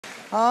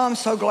Oh, I'm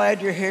so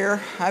glad you're here.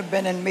 I've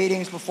been in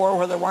meetings before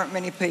where there weren't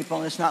many people,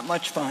 and it's not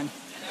much fun.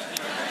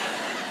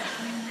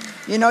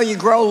 You know, you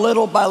grow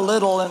little by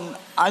little, and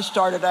I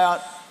started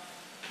out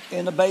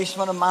in the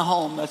basement of my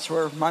home. That's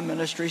where my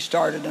ministry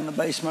started, in the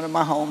basement of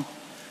my home.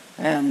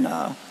 And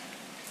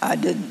I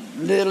did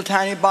little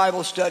tiny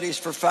Bible studies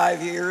for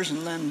 5 years,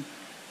 and then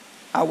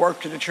I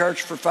worked at a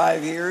church for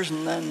 5 years,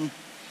 and then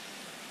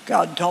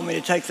God told me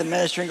to take the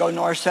ministry and go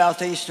north,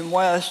 south, east, and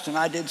west, and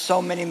I did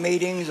so many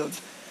meetings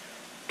of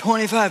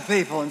 25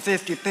 people and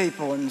 50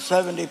 people and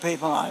 70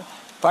 people.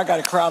 If I got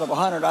a crowd of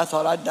 100, I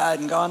thought I'd died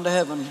and gone to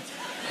heaven.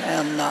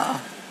 And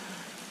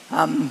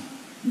I'm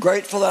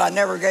grateful that I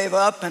never gave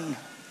up and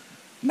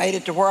made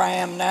it to where I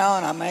am now,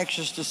 and I'm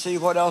anxious to see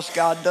what else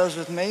God does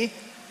with me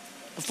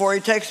before He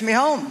takes me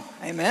home.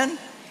 Amen?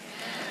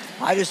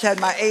 I just had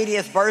my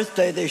 80th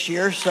birthday this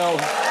year, so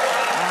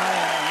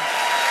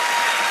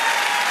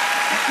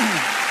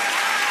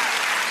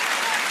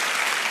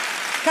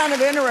kind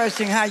of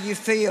interesting how you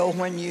feel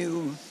when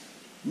you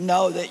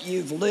know that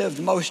you've lived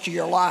most of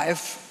your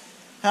life.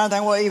 And I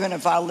think, well, even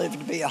if I lived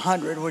to be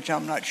 100, which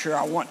I'm not sure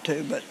I want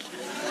to, but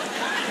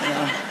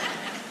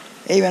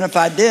even if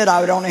I did,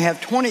 I would only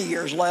have 20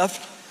 years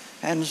left.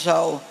 And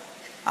so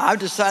I've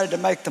decided to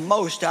make the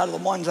most out of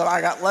the ones that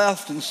I got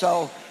left. And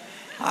so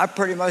I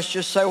pretty much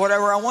just say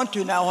whatever I want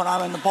to now when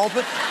I'm in the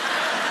pulpit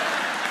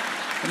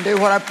and do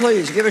what I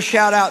please. Give a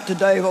shout out to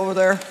Dave over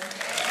there.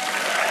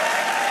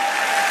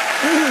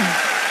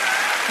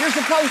 You're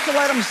supposed to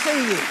let them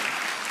see you.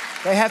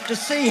 They have to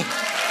see you.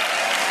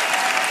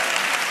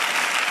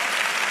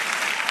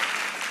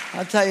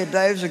 I tell you,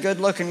 Dave's a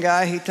good-looking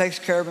guy. He takes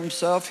care of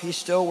himself. He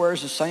still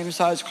wears the same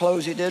size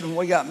clothes he did when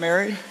we got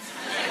married.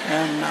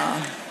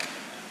 And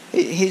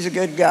he's a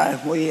good guy.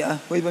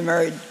 We've been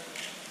married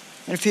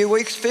in a few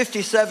weeks,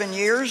 57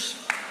 years.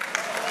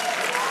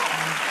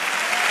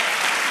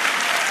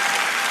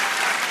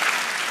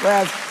 We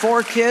have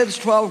 4 kids,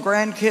 12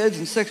 grandkids,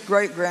 and 6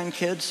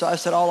 great-grandkids. So I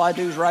said, all I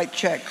do is write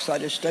checks. I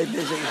just stay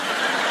busy.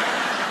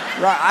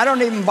 I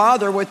don't even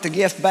bother with the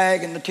gift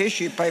bag and the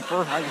tissue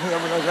paper.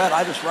 Whoever does that,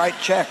 I just write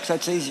checks.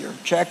 That's easier.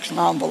 Checks and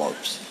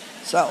envelopes.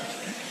 So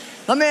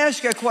let me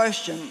ask you a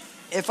question.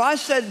 If I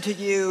said to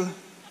you,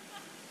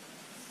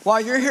 while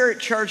you're here at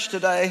church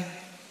today,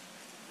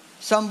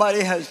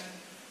 somebody has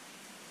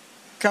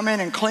come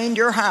in and cleaned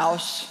your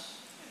house,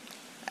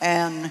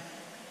 and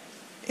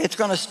it's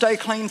going to stay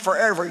clean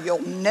forever.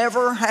 You'll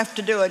never have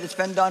to do it. It's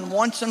been done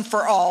once and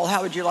for all.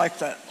 How would you like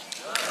that?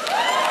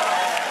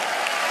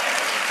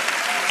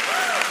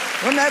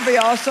 Wouldn't that be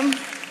awesome?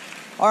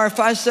 Or if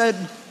I said,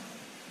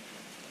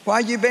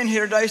 while you've been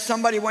here today,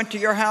 somebody went to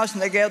your house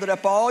and they gathered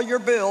up all your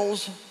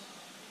bills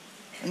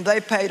and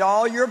they paid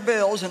all your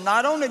bills. And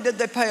not only did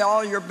they pay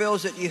all your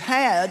bills that you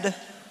had,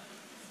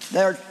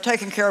 they're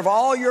taking care of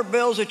all your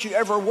bills that you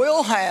ever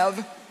will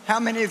have.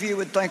 How many of you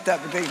would think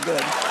that would be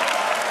good?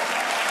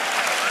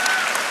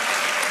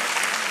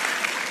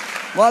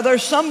 Well,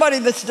 there's somebody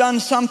that's done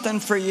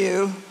something for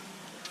you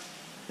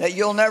that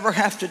you'll never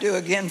have to do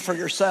again for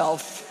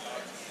yourself.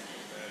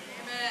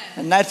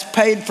 And that's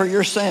paid for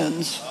your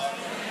sins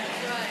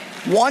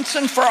once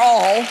and for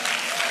all.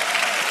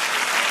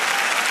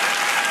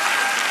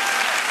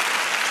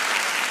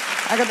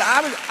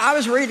 I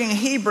was reading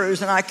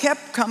Hebrews, and I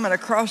kept coming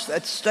across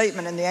that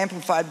statement in the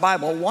Amplified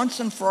Bible, once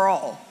and for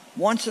all,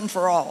 once and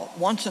for all,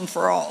 once and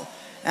for all.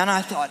 And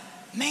I thought,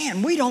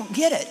 man, we don't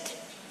get it.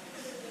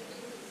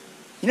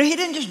 You know, He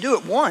didn't just do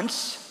it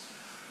once.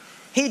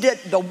 He did,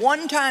 the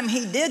one time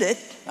He did it,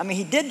 I mean,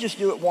 He did just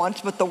do it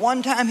once, but the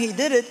one time He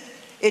did it,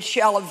 it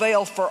shall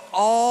avail for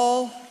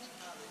all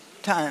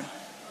time.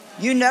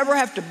 You never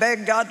have to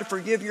beg God to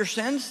forgive your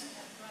sins.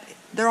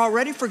 They're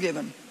already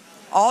forgiven.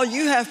 All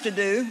you have to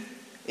do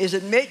is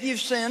admit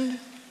you've sinned,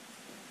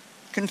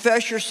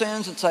 confess your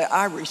sins, and say,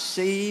 I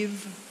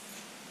receive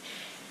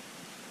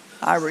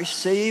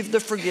the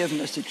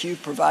forgiveness that you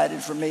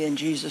provided for me in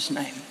Jesus'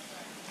 name.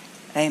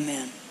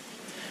 Amen.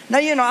 Now,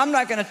 you know, I'm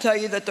not going to tell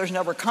you that there's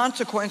never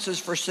consequences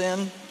for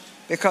sin,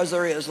 because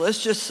there is.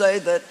 Let's just say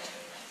that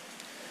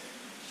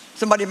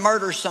somebody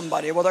murders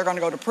somebody. Well, they're going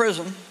to go to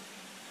prison.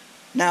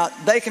 Now,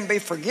 they can be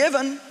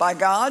forgiven by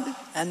God,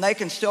 and they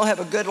can still have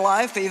a good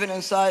life even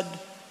inside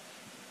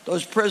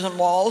those prison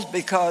walls,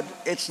 because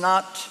it's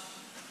not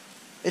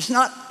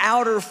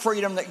outer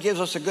freedom that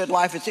gives us a good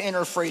life. It's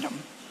inner freedom.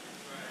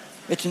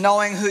 It's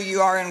knowing who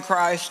you are in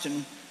Christ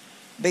and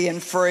being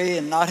free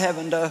and not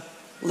having to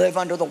live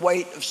under the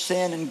weight of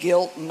sin and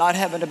guilt and not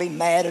having to be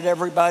mad at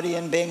everybody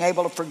and being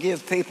able to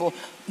forgive people.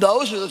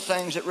 Those are the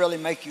things that really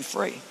make you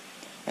free.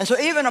 And so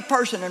even a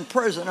person in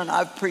prison, and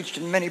I've preached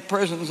in many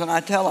prisons and I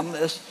tell them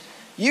this,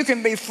 you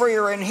can be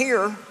freer in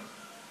here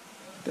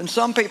than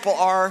some people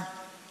are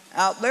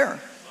out there.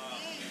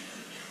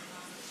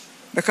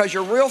 Because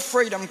your real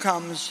freedom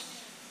comes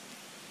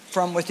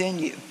from within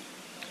you.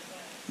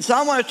 And so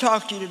I want to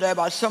talk to you today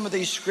about some of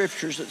these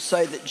scriptures that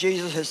say that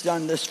Jesus has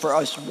done this for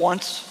us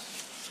once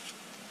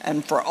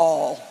and for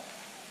all.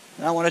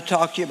 And I want to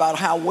talk to you about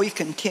how we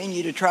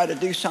continue to try to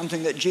do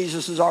something that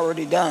Jesus has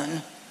already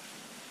done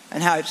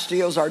and how it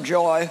steals our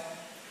joy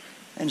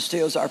and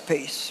steals our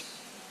peace.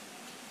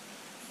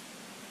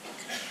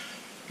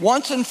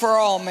 Once and for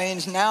all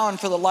means now and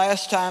for the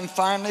last time,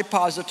 finally,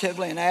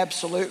 positively, and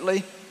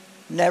absolutely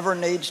never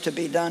needs to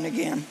be done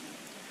again.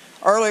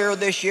 Earlier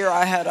this year,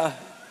 I had a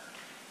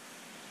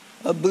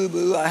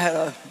boo-boo. I had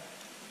a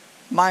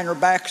minor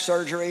back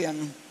surgery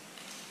and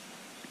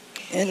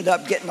ended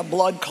up getting a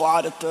blood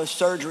clot at the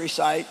surgery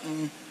site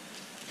and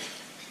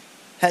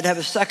had to have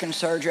a second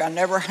surgery. I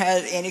never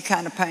had any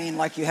kind of pain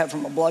like you have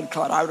from a blood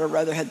clot. I would have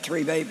rather had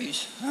 3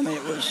 babies. I mean,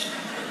 it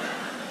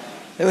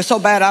was so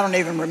bad I don't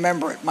even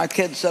remember it. My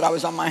kids said I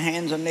was on my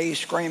hands and knees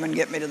screaming,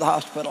 "Get me to the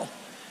hospital,"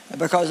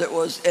 because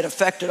it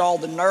affected all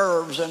the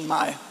nerves in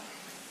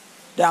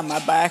down my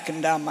back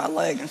and down my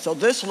leg. And so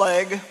this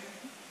leg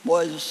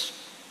was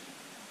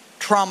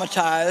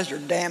traumatized or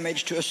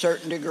damaged to a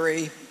certain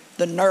degree,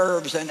 the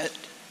nerves in it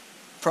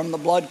from the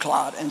blood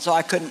clot. And so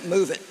I couldn't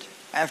move it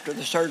after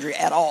the surgery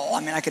at all.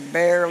 I mean, I could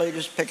barely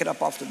just pick it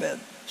up off the bed.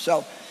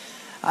 So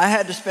I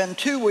had to spend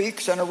 2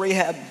 weeks in a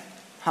rehab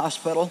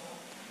hospital,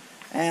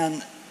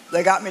 and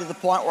they got me to the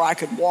point where I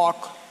could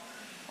walk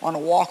on a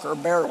walker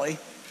barely.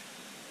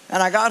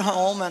 And I got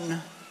home,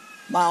 and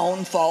my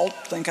own fault,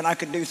 thinking I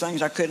could do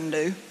things I couldn't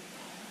do,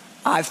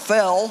 I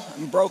fell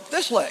and broke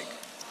this leg.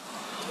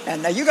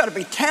 And now you got to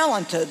be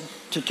talented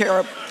to tear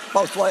up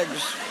both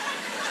legs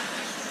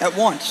at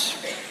once.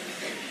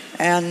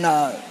 And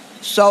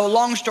so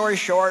long story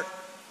short,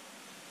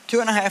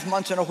 2.5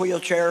 months in a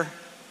wheelchair.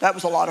 That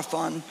was a lot of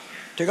fun.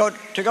 To go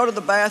to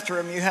the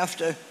bathroom, they have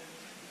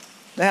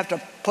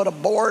to put a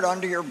board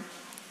under your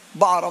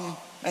bottom,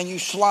 and you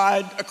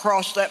slide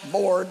across that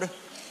board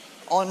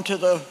onto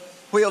the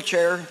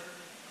wheelchair.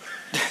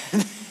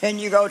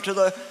 And you go to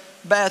the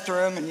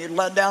bathroom and you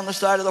let down the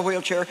side of the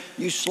wheelchair,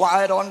 you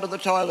slide onto the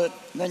toilet,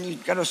 and then you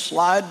got to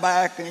slide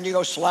back, and then you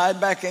go slide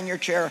back in your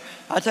chair.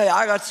 I tell you,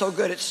 I got so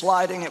good at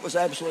sliding, it was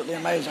absolutely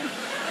amazing.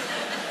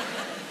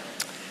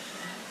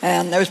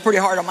 And it was pretty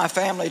hard on my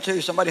family too.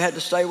 Somebody had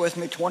to stay with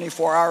me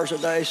 24 hours a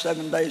day,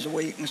 7 days a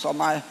week. And so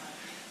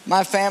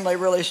my family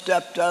really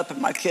stepped up,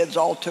 and my kids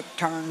all took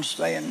turns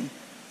staying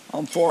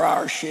on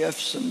 4-hour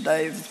shifts, and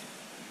Dave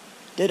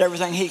did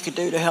everything he could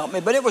do to help me.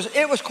 But it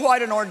was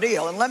quite an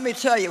ordeal. And let me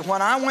tell you,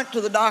 when I went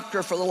to the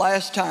doctor for the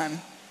last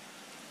time,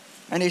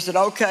 and he said,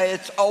 "Okay,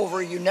 it's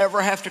over. You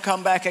never have to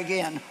come back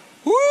again."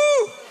 Woo!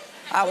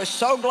 I was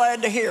so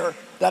glad to hear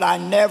that I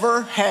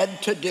never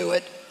had to do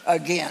it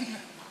again.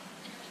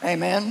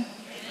 Amen? Amen.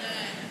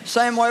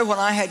 Same way when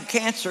I had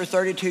cancer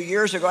 32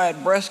 years ago. I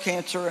had breast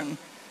cancer, and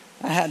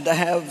I had to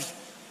have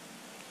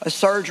a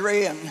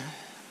surgery,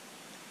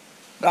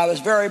 but I was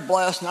very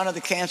blessed. None of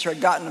the cancer had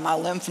gotten to my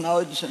lymph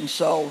nodes. And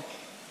so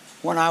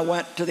when I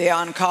went to the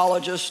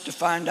oncologist to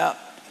find out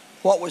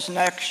what was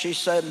next, she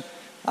said,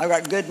 "I've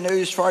got good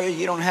news for you.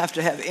 You don't have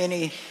to have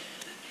any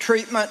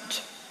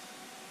treatment,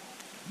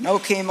 no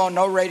chemo,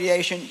 no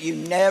radiation. You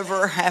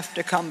never have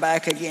to come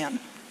back again."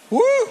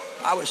 Woo!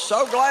 I was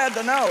so glad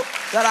to know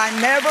that I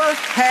never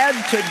had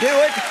to do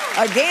it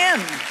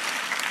again.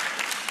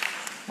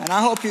 And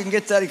I hope you can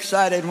get that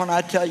excited when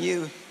I tell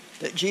you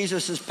that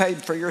Jesus has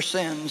paid for your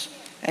sins,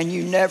 and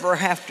you never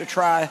have to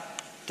try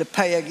to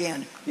pay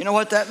again. You know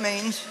what that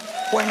means?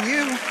 When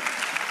you,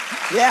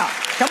 yeah,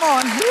 come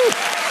on.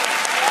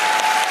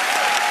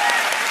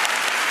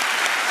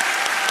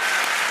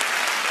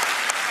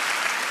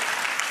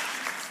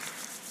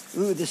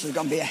 Woo. Ooh, this is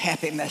going to be a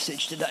happy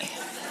message today.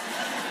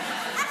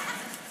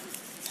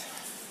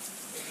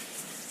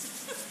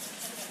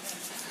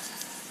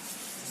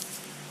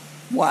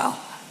 Wow.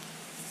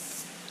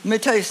 Let me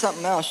tell you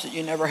something else that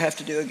you never have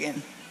to do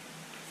again.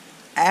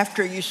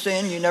 After you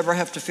sin, you never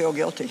have to feel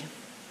guilty.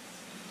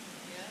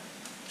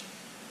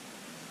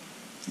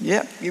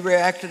 Yep, you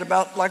reacted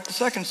about like the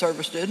second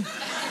service did.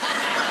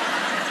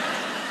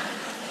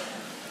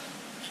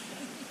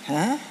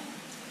 Huh?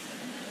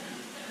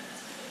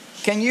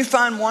 Can you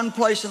find one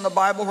place in the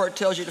Bible where it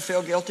tells you to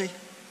feel guilty?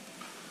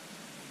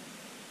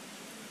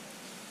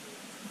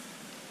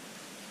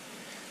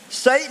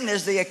 Satan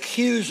is the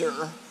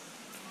accuser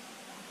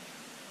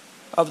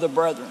of the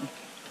brethren.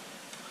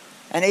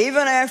 And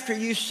even after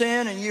you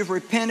sin and you've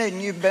repented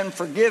and you've been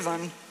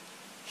forgiven,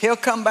 he'll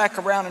come back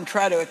around and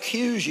try to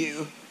accuse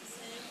you.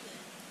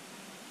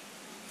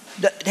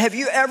 Have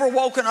you ever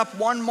woken up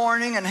one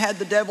morning and had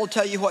the devil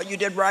tell you what you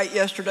did right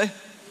yesterday?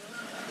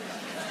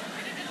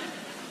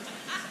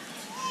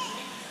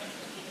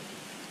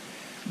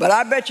 But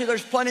I bet you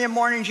there's plenty of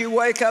mornings you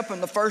wake up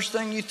and the first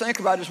thing you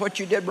think about is what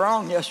you did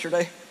wrong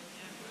yesterday.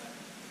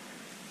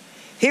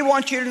 He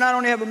wants you to not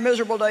only have a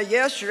miserable day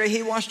yesterday,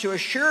 he wants to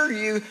assure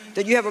you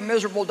that you have a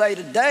miserable day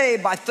today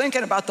by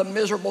thinking about the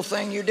miserable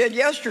thing you did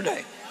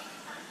yesterday.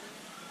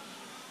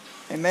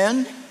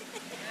 Amen?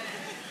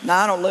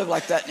 Now, I don't live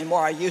like that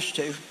anymore. I used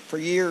to. For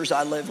years,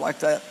 I lived like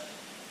that.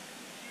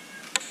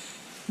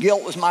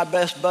 Guilt was my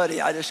best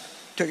buddy. I just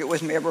took it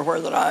with me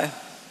everywhere that I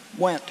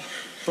went.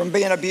 From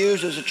being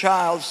abused as a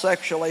child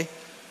sexually,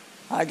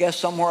 I guess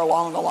somewhere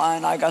along the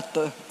line, I got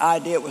the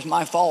idea it was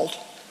my fault.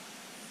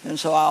 And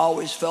so I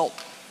always felt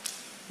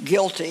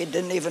guilty. It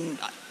didn't even,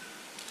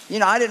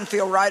 I didn't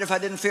feel right if I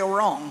didn't feel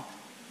wrong.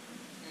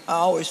 I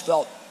always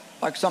felt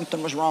like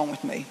something was wrong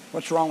with me.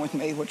 What's wrong with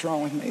me? What's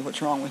wrong with me?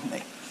 What's wrong with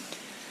me?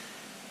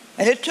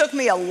 And it took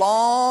me a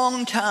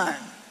long time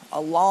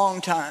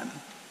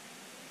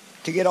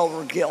to get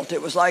over guilt.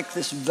 It was like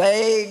this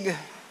vague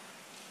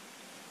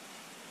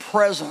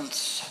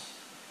presence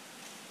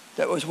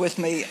that was with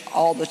me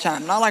all the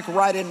time. Not like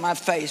right in my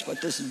face,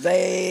 but this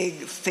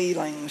vague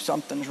feeling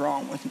something's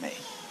wrong with me.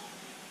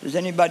 Does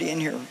anybody in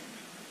here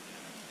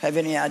have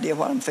any idea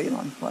what I'm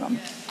feeling, what I'm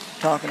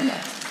talking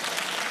about?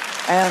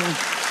 And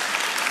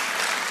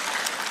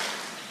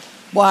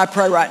well, I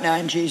pray right now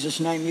in Jesus'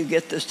 name you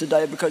get this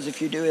today, because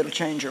if you do, it'll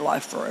change your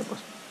life forever.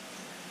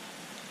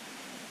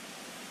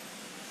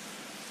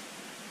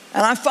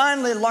 And I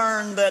finally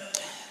learned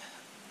that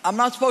I'm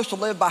not supposed to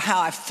live by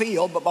how I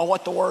feel, but by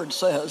what the Word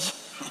says.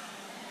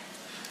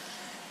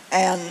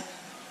 And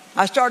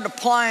I started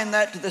applying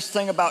that to this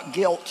thing about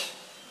guilt.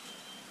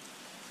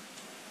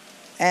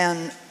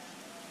 And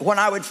when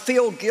I would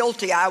feel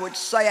guilty, I would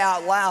say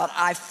out loud,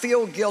 I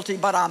feel guilty,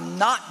 but I'm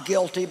not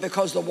guilty,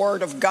 because the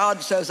Word of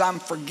God says I'm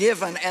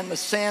forgiven and the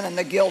sin and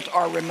the guilt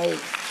are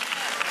removed.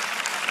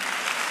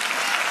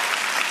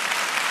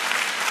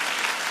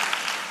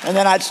 And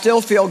then I'd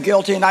still feel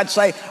guilty, and I'd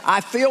say,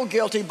 I feel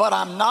guilty, but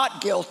I'm not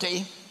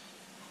guilty,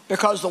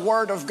 because the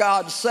Word of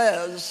God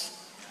says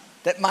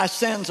that my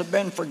sins have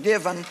been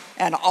forgiven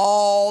and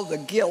all the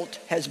guilt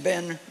has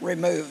been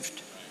removed.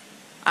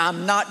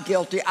 I'm not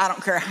guilty. I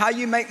don't care how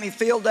you make me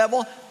feel,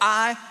 devil.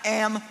 I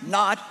am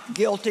not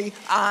guilty.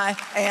 I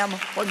am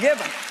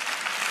forgiven.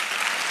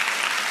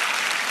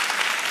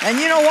 And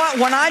you know what?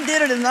 When I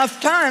did it enough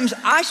times,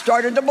 I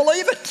started to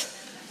believe it.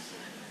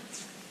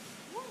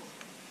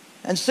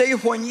 And see,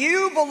 when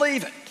you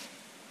believe it,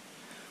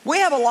 we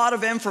have a lot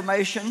of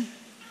information,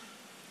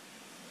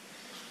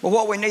 but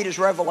what we need is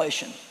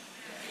revelation.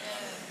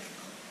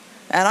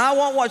 And I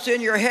want what's in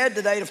your head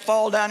today to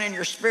fall down in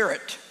your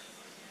spirit.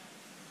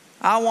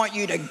 I want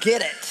you to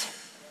get it.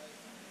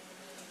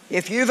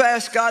 If you've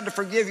asked God to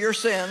forgive your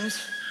sins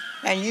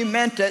and you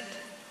meant it,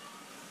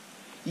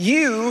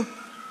 you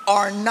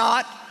are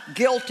not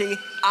guilty.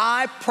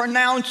 I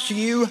pronounce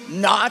you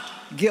not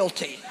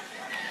guilty.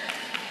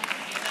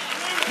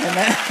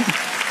 Amen.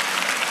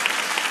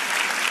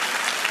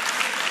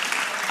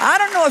 I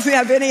don't know if you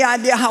have any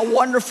idea how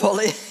wonderful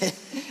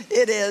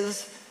it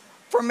is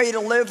for me to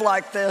live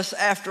like this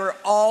after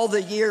all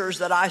the years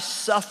that I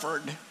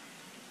suffered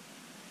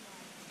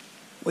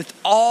with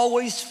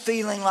always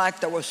feeling like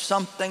there was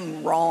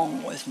something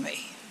wrong with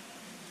me,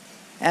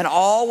 and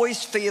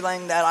always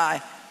feeling that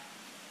I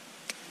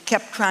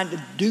kept trying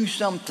to do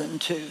something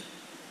to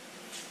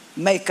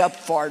make up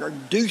for it, or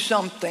do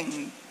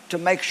something to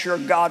make sure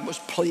God was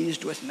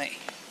pleased with me.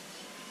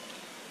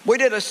 We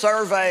did a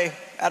survey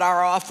at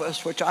our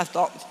office, which I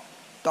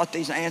thought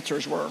these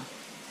answers were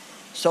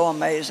so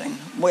amazing.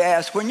 We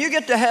asked, when you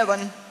get to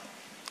heaven,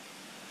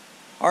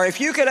 or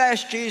if you could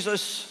ask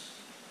Jesus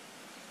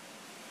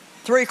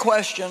 3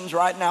 questions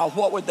right now,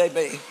 what would they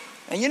be?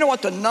 And you know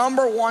what the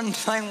number one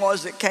thing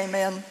was that came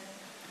in?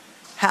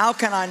 How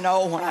can I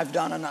know when I've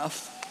done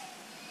enough?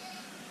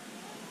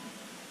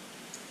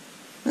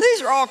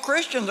 These are all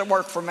Christians that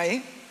work for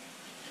me.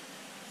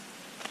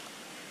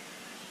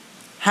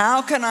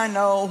 How can I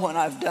know when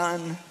I've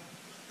done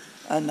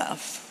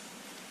enough?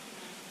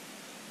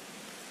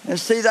 And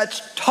see,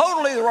 that's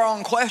totally the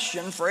wrong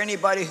question for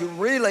anybody who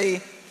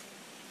really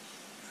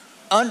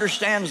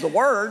understands the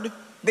Word,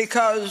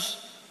 because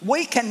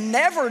we can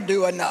never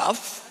do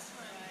enough.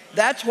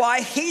 That's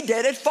why He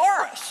did it for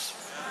us.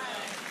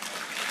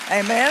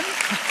 Amen?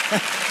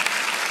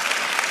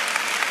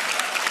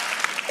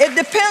 It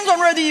depends on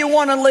whether you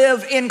want to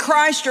live in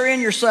Christ or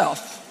in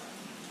yourself.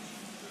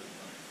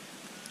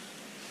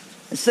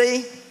 And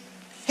see,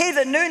 He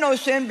that knew no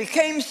sin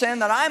became sin,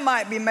 that I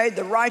might be made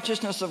the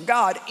righteousness of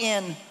God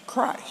in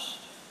Christ.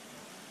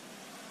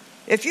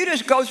 If you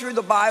just go through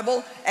the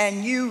Bible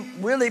and you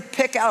really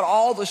pick out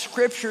all the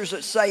scriptures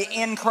that say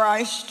in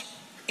Christ,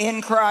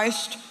 in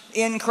Christ,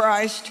 in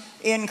Christ,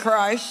 in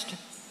Christ.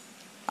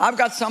 I've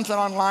got something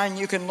online,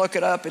 you can look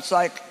it up. It's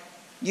like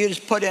you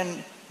just put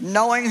in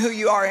Knowing Who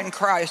You Are in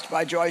Christ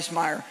by Joyce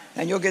Meyer,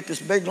 and you'll get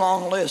this big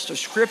long list of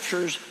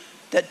scriptures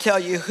that tell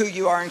you who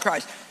you are in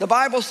Christ. The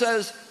Bible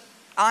says,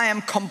 I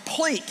am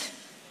complete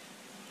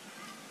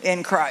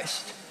in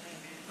Christ.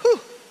 Whew.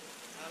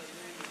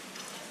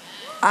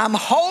 I'm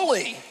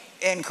holy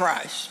in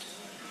Christ.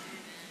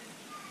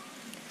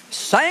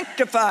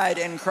 Sanctified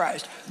in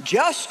Christ.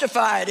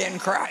 Justified in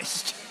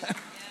Christ.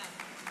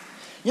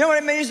 You know what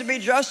it means to be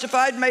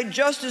justified? Made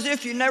just as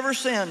if you never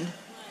sinned.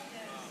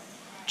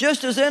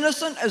 Just as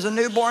innocent as a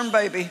newborn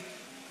baby.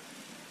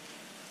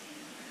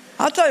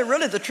 I'll tell you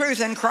really the truth,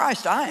 in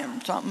Christ I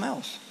am something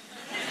else.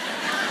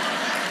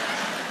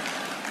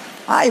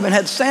 I even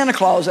had Santa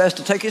Claus ask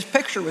to take his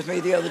picture with me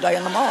the other day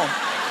in the mall.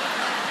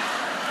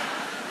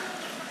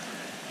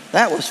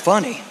 That was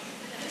funny.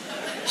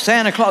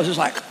 Santa Claus is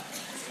like,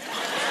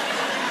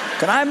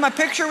 can I have my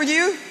picture with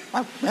you?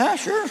 Yeah,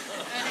 sure.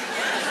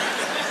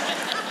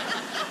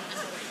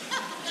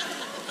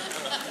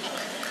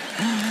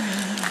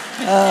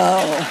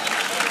 Oh.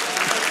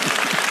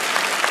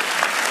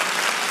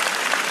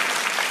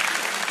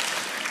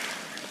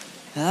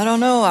 I don't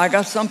know. I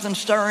got something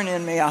stirring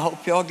in me. I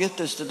hope y'all get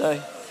this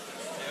today.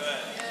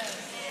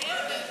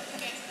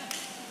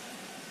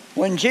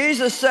 When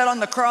Jesus said on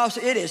the cross,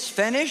 "It is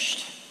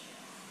finished,"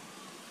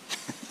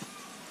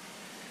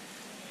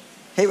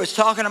 he was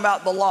talking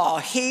about the law.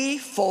 He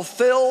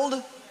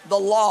fulfilled the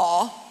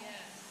law.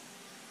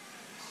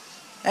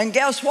 And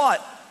guess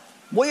what?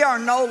 We are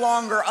no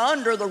longer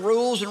under the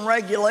rules and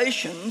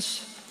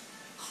regulations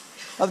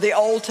of the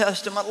Old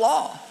Testament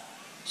law.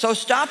 So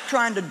stop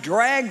trying to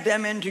drag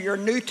them into your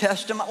New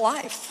Testament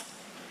life.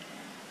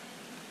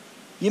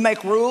 You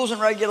make rules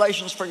and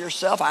regulations for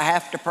yourself. I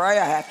have to pray.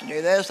 I have to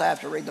do this. I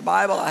have to read the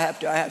Bible. I have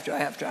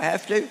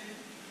to.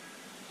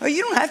 Well,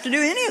 you don't have to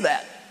do any of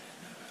that.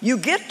 You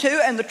get to,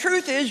 and the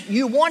truth is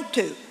you want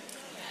to.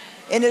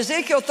 In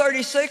Ezekiel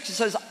 36, it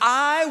says,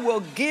 "I will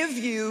give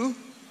you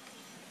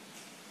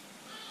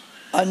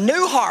a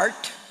new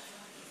heart.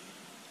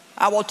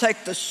 I will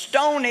take the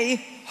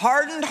stony,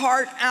 hardened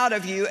heart out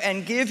of you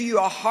and give you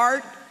a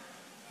heart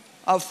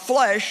of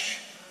flesh."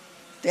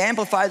 The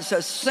Amplified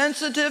says,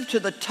 "sensitive to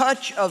the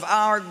touch of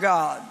our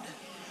God.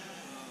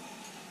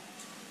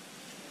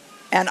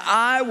 And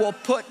I will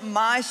put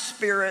my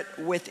spirit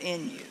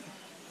within you."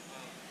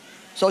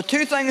 So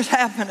two things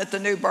happen at the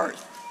new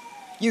birth.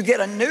 You get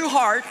a new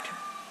heart.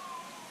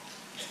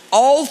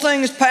 All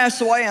things pass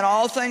away and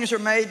all things are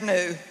made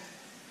new.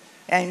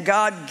 And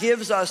God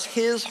gives us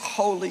His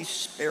Holy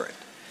Spirit.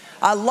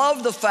 I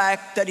love the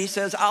fact that He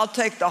says, "I'll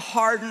take the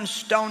hardened,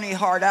 stony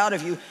heart out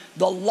of you."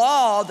 The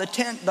law,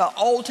 the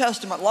Old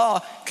Testament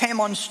law,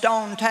 came on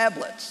stone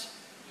tablets.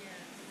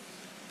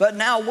 But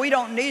now we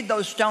don't need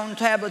those stone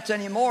tablets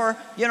anymore.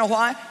 You know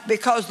why?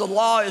 Because the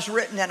law is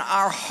written in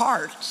our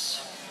hearts.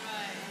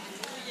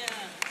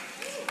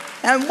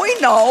 And we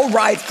know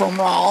right from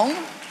wrong.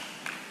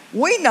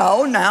 We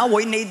know now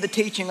we need the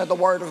teaching of the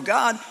Word of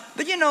God.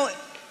 But you know,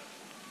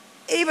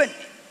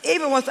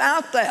 even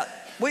without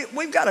that,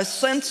 we've got a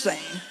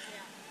sensing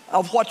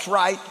of what's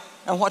right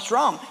and what's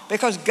wrong.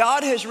 Because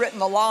God has written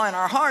the law in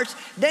our hearts,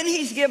 then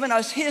He's given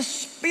us His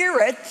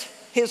Spirit,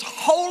 His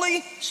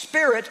Holy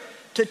Spirit,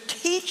 to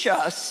teach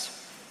us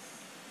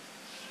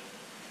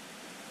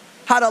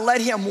how to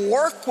let Him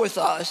work with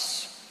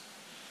us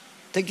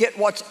to get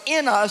what's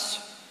in us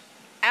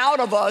out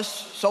of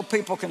us so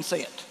people can see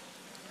it.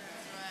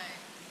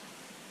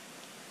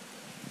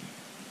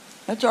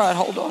 That's all right,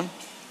 hold on.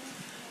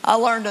 I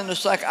learned in the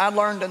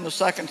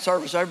second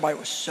service, everybody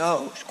was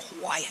so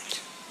quiet.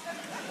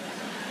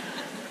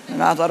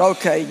 And I thought,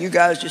 okay, you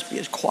guys just be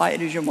as quiet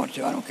as you want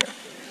to. I don't care.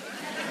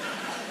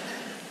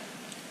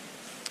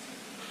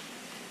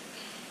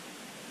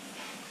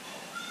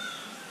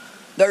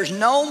 There's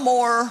no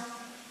more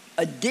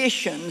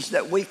additions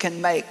that we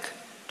can make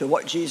to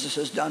what Jesus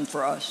has done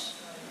for us.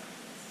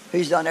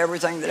 He's done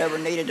everything that ever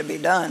needed to be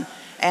done.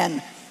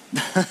 And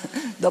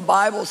the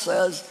Bible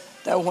says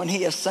that when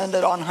He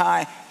ascended on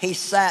high, He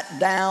sat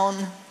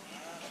down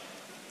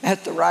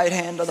at the right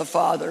hand of the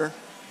Father.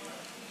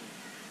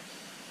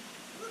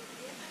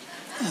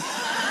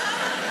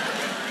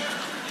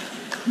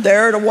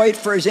 There to wait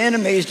for His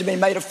enemies to be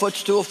made a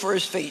footstool for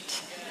His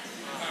feet.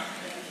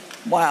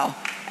 Wow.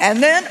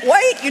 And then,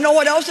 wait, you know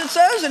what else it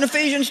says in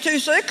Ephesians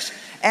 2:6?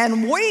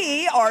 And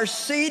we are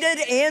seated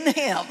in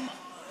Him.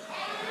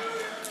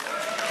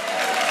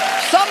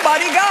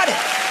 Somebody got it.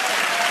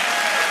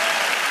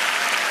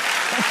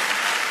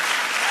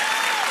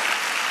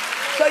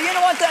 So you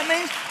know what that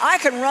means? I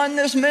can run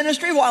this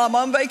ministry while I'm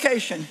on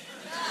vacation.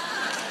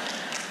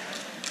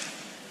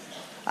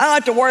 I don't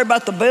have to worry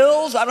about the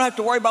bills. I don't have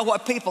to worry about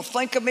what people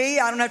think of me.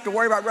 I don't have to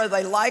worry about whether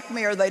they like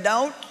me or they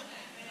don't.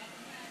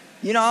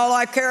 You know, all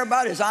I care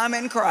about is I'm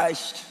in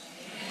Christ.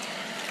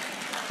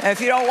 And if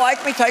you don't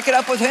like me, take it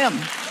up with Him.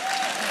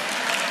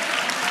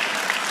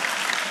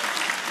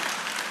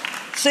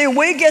 See,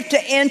 we get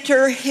to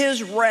enter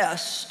His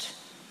rest.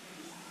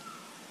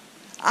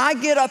 I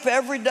get up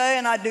every day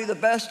and I do the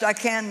best I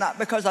can, not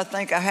because I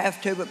think I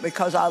have to, but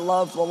because I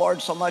love the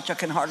Lord so much I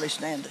can hardly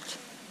stand it.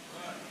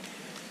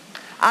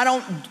 I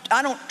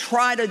don't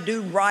try to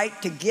do right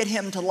to get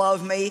Him to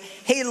love me.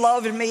 He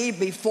loved me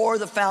before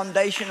the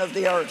foundation of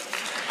the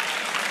earth.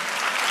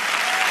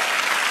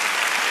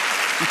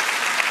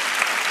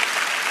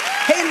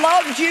 He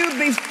loved you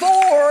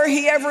before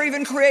He ever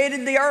even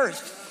created the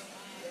earth.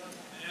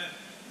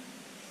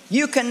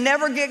 You can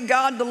never get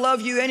God to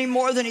love you any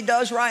more than He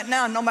does right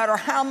now. No matter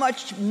how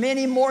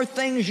many more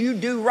things you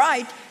do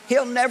right,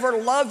 He'll never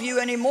love you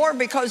anymore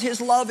because His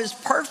love is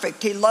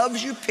perfect. He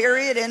loves you,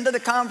 period, end of the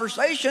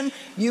conversation.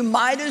 You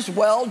might as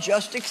well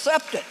just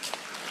accept it.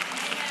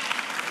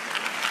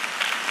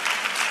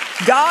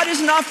 God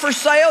is not for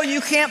sale.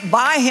 You can't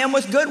buy Him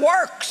with good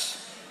works.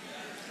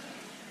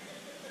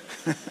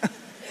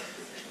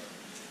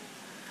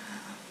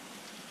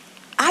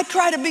 I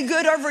try to be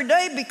good every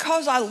day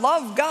because I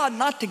love God,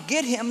 not to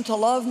get Him to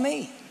love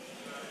me.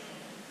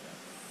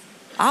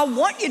 I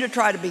want you to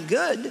try to be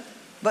good,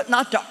 but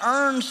not to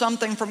earn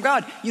something from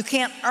God. You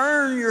can't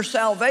earn your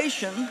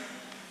salvation.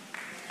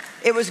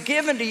 It was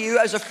given to you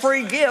as a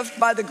free gift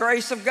by the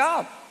grace of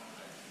God.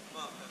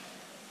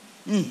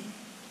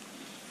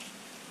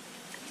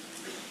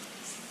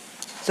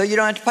 So you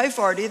don't have to pay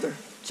for it either.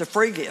 It's a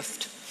free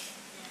gift.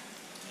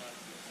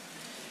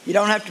 You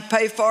don't have to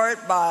pay for it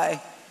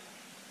by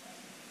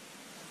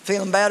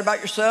feeling bad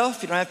about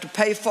yourself. You don't have to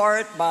pay for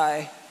it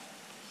by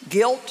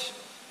guilt.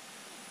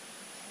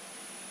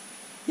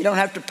 You don't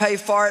have to pay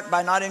for it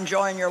by not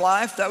enjoying your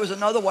life. That was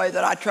another way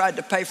that I tried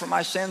to pay for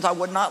my sins. I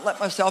would not let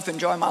myself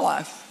enjoy my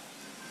life.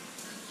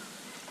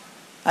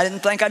 I didn't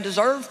think I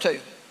deserved to,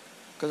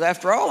 because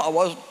after all, I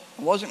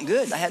wasn't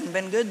good. I hadn't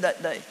been good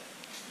that day.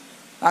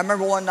 I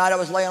remember one night I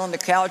was laying on the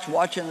couch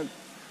watching a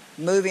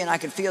movie, and I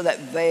could feel that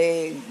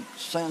vague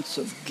sense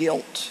of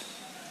guilt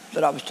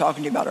that I was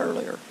talking to you about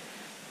earlier.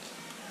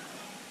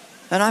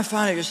 And I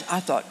finally I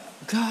thought,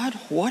 God,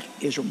 what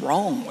is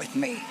wrong with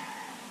me?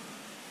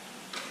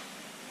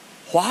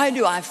 Why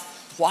do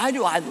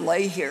I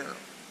lay here?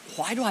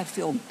 Why do I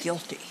feel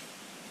guilty?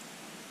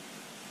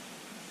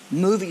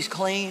 Movie's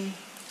clean.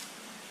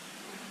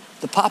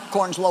 The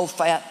popcorn's low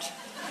fat.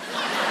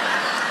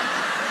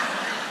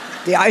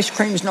 The ice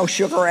cream's no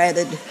sugar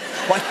added.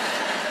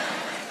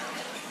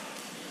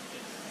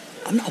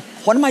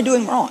 What am I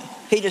doing wrong?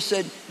 He just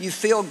said, you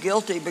feel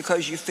guilty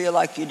because you feel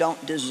like you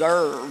don't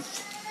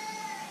deserve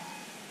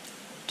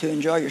to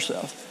enjoy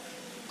yourself.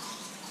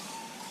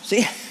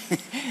 See,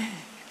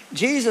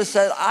 Jesus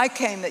said, I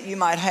came that you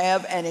might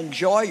have and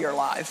enjoy your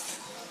life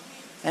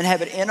and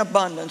have it in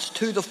abundance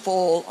to the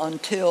full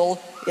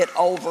until it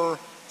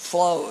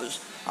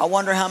overflows. I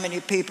wonder how many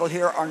people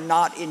here are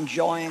not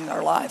enjoying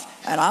their life.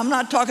 And I'm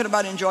not talking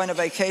about enjoying a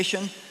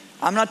vacation.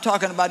 I'm not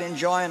talking about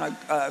enjoying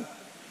a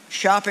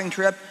shopping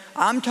trip.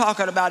 I'm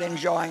talking about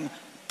enjoying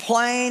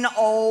plain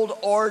old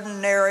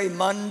ordinary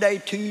Monday,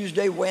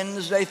 Tuesday,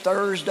 Wednesday,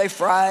 Thursday,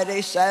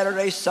 Friday,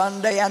 Saturday,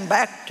 Sunday, and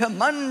back to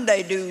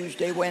Monday,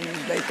 Tuesday,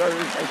 Wednesday,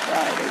 Thursday,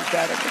 Friday,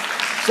 Saturday,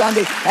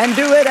 Sunday, and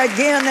do it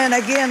again and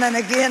again and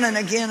again and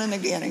again and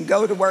again, and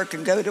go to work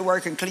and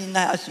clean the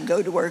house and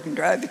go to work and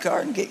drive the car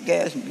and get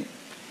gas.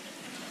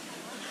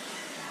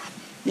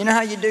 You know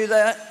how you do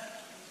that?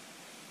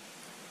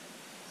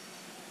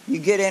 You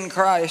get in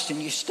Christ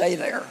and you stay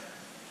there.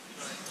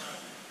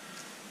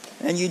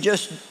 And you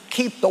just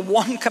keep the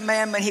one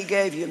commandment he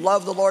gave you.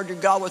 Love the Lord your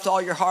God with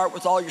all your heart,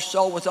 with all your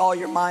soul, with all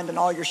your mind, and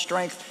all your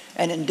strength.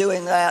 And in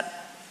doing that,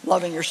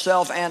 loving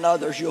yourself and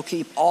others, you'll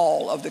keep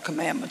all of the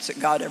commandments that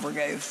God ever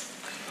gave.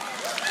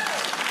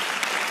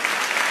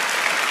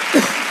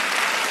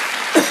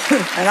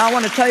 And I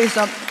want to tell you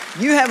something.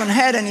 You haven't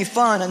had any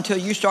fun until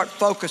you start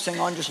focusing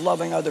on just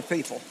loving other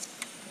people.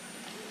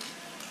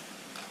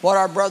 What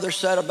our brother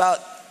said about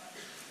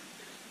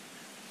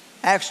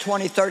Acts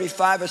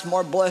 20:35, it's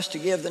more blessed to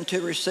give than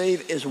to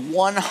receive, is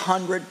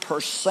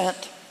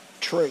 100%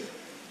 true.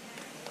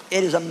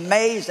 It is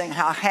amazing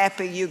how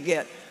happy you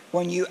get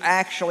when you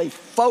actually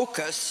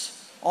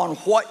focus on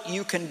what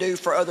you can do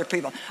for other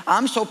people.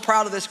 I'm so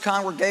proud of this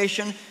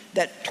congregation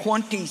that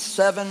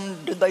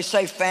 27, did they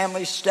say,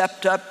 families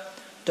stepped up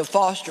to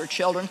foster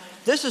children.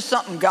 This is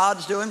something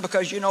God's doing,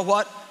 because you know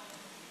what?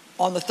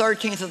 On the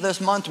 13th of this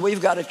month,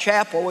 we've got a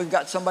chapel. We've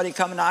got somebody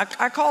coming. I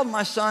called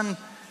my son.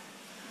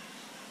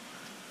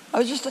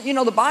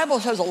 The Bible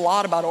says a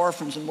lot about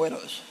orphans and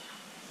widows.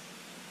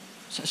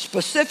 So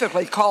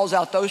specifically calls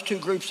out those two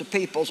groups of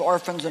peoples,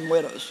 orphans and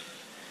widows.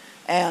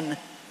 And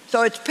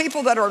so it's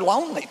people that are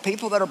lonely,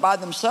 people that are by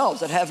themselves,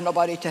 that have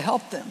nobody to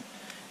help them.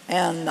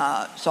 And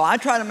so I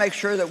try to make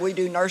sure that we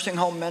do nursing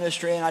home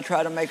ministry, and I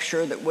try to make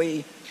sure that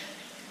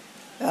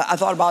I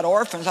thought about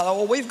orphans. I thought,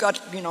 well, we've got,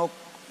 a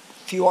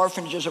few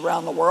orphanages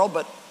around the world,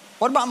 but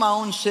what about my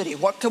own city?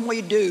 What can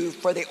we do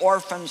for the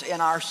orphans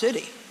in our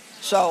city?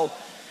 So,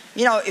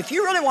 if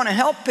you really want to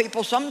help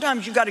people,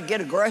 sometimes you got to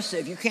get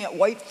aggressive. You can't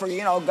wait for,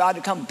 God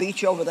to come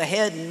beat you over the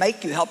head and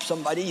make you help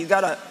somebody. You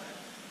got to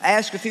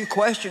ask a few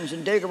questions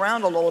and dig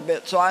around a little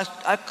bit. So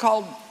I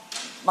called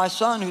my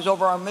son, who's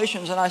over our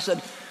missions, and I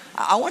said,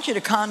 I want you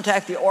to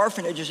contact the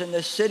orphanages in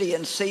this city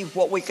and see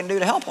what we can do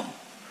to help them.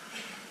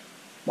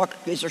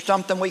 Is there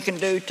something we can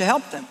do to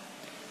help them?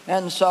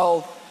 And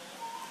so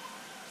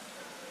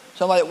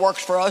somebody that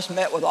works for us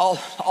met with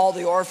all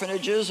the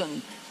orphanages,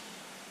 and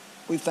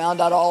we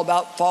found out all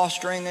about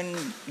fostering and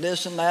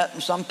this and that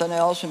and something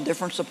else and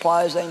different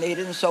supplies they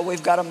needed. And so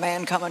we've got a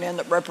man coming in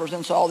that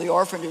represents all the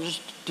orphanages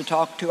to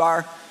talk to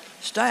our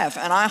staff.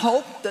 And I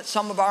hope that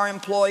some of our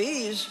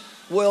employees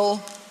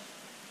will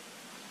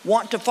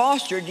want to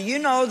foster. Do you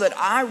know that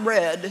I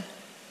read,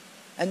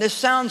 and this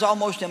sounds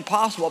almost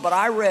impossible, but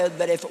I read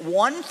that if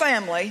one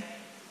family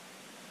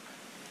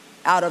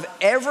out of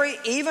every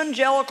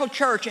evangelical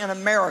church in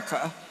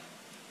America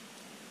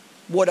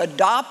would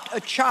adopt a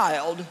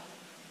child,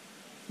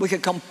 we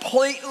could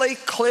completely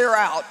clear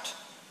out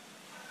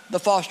the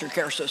foster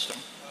care system.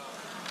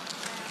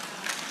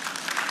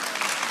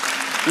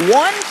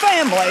 One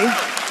family,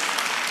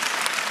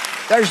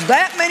 there's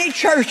that many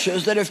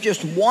churches that if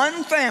just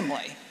one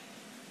family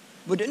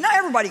would do. Now,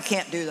 everybody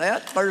can't do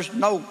that. There's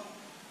no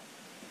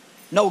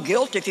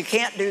guilt if you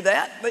can't do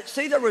that. But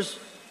see, there was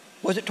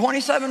Was it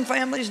 27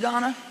 families,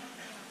 Donna?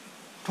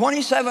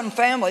 27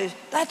 families.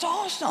 That's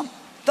awesome.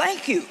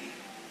 Thank you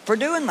for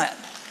doing that.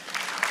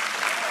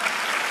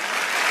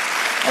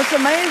 That's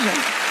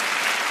amazing.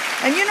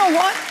 And you know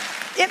what?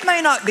 It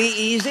may not be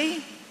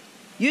easy.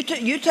 You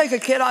take a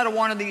kid out of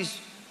one of these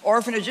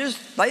orphanages,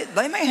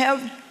 they may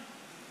have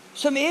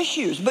some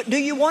issues, but do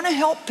you want to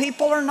help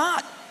people or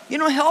not? You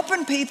know,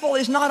 helping people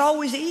is not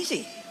always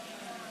easy.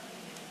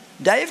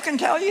 Dave can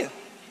tell you.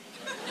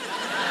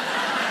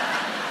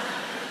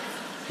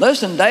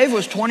 Listen, Dave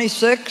was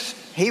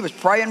 26. He was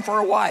praying for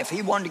a wife.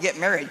 He wanted to get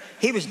married.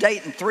 He was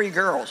dating 3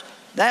 girls.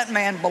 That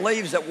man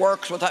believes that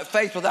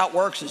faith without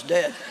works is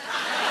dead.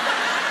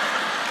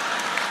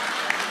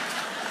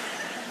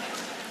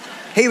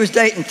 He was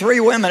dating 3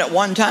 women at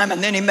one time,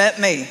 and then he met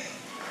me.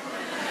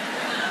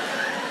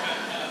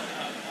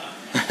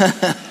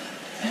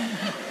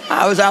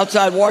 I was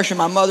outside washing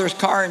my mother's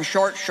car in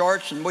short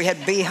shorts, and we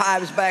had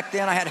beehives back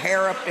then. I had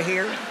hair up to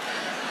here.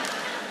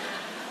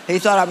 He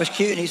thought I was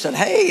cute, and he said,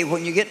 hey,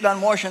 when you get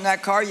done washing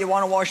that car, you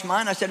want to wash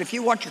mine? I said, if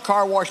you want your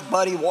car washed,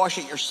 buddy, wash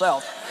it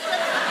yourself.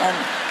 And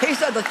he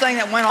said the thing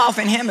that went off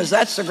in him is,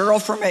 that's the girl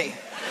for me.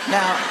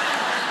 Now,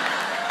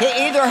 he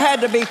either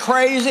had to be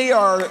crazy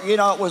or, you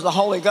know, it was the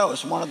Holy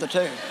Ghost, one of the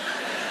two.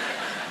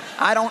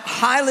 I don't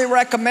highly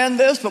recommend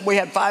this, but we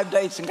had 5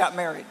 dates and got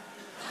married.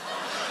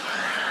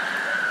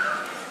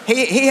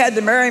 He had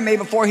to marry me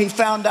before he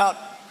found out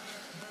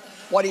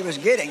what he was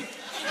getting.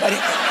 But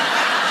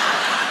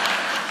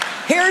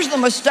here's the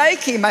mistake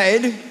he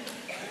made.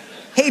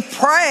 He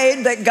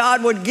prayed that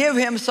God would give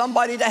him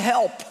somebody to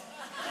help.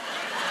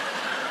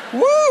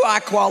 Woo, I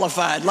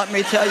qualified, let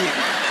me tell you.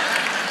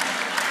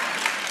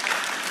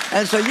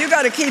 And so you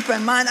got to keep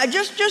in mind, I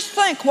just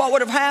think what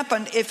would have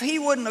happened if he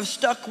wouldn't have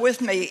stuck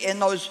with me in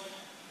those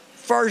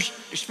first,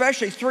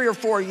 especially 3 or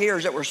 4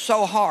 years that were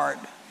so hard.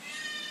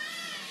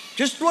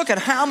 Just look at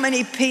how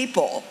many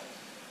people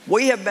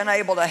we have been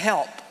able to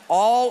help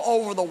all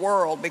over the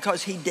world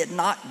because he did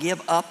not give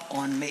up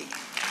on me.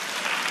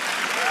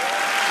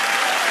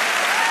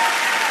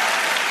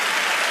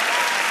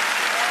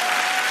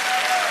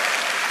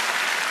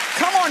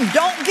 Come on,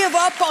 don't give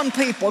up on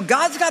people.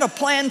 God's got a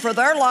plan for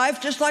their life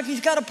just like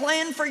he's got a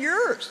plan for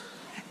yours.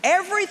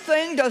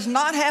 Everything does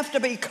not have to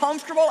be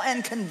comfortable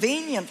and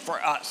convenient for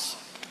us.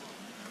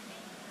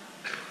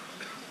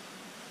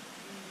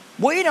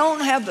 We don't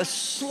have the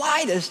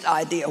slightest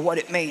idea what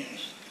it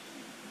means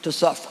to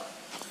suffer.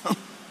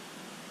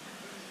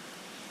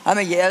 I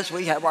mean, yes,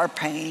 we have our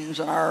pains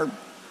and our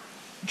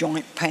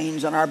joint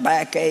pains and our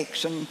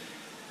backaches, and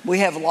we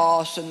have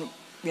loss, and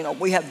you know,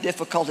 we have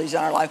difficulties in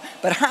our life.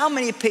 But how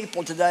many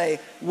people today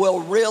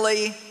will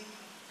really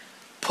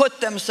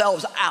put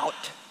themselves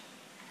out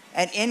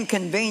and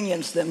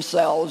inconvenience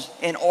themselves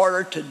in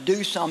order to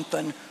do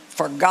something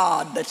for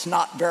God that's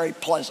not very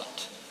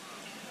pleasant?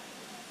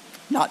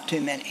 Not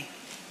too many.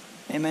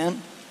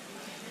 Amen?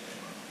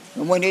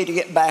 And we need to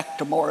get back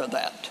to more of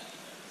that.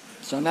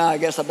 So now I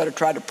guess I better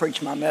try to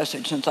preach my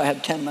message since I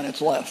have 10 minutes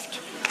left.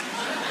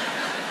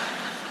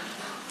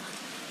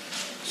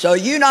 So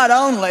you not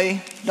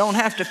only don't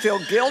have to feel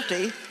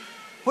guilty.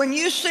 When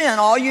you sin,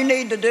 all you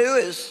need to do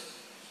is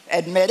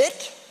admit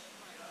it.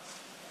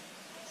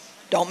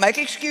 Don't make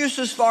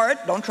excuses for it.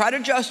 Don't try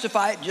to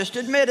justify it. Just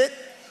admit it.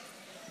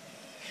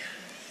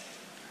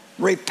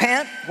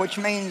 Repent, which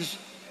means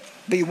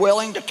be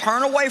willing to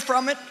turn away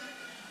from it.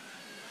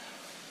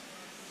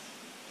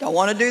 Don't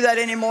want to do that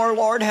anymore,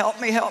 Lord. Help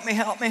me, help me,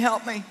 help me,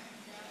 help me.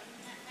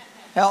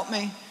 Help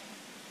me.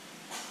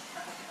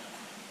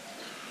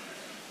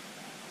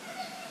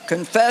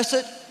 Confess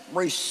it.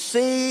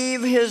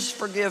 Receive his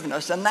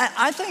forgiveness. And that,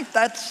 I think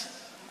that's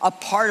a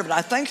part of it.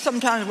 I think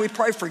sometimes we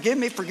pray, forgive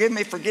me, forgive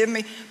me, forgive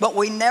me, but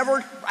we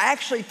never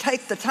actually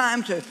take the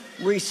time to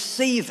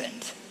receive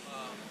it.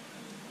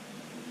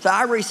 So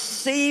I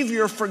receive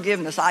your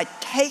forgiveness. I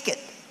take it.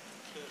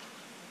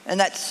 And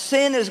that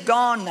sin is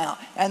gone now,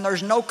 and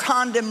there's no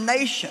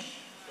condemnation.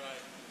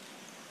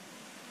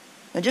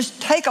 And just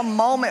take a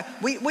moment.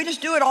 We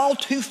just do it all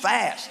too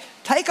fast.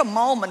 Take a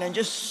moment and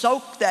just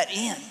soak that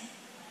in.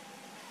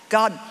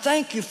 God,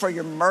 thank you for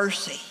your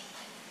mercy.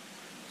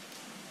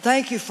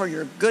 Thank you for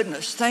your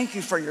goodness. Thank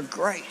you for your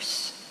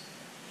grace.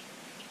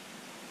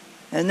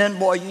 And then,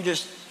 boy, you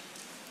just,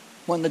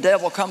 when the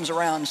devil comes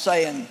around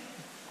saying,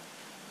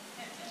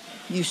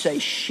 you say,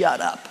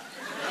 shut up.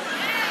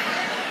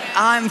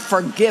 I'm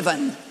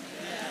forgiven.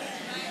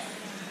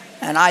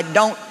 And I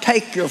don't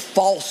take your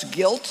false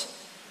guilt.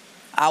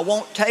 I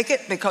won't take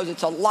it because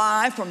it's a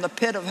lie from the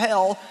pit of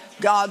hell.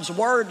 God's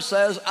word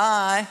says,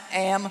 I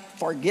am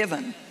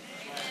forgiven.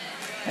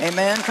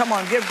 Amen. Come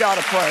on, give God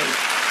a praise.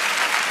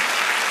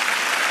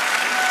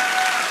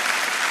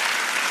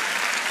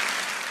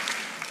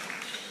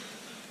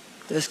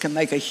 This can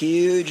make a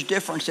huge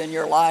difference in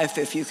your life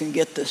if you can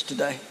get this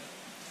today.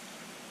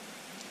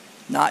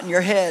 Not in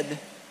your head,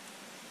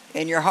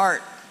 in your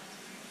heart.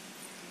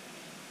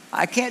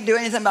 I can't do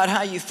anything about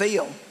how you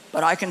feel,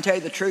 but I can tell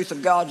you the truth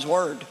of God's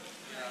word.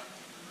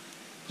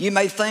 You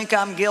may think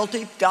I'm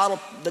guilty.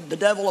 The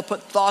devil will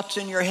put thoughts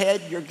in your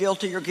head. You're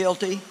guilty, you're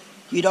guilty.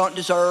 You don't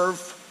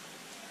deserve.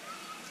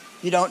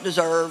 You don't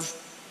deserve.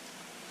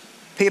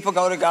 People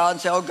go to God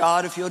and say, oh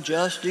God, if you'll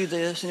just do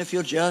this and if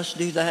you'll just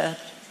do that.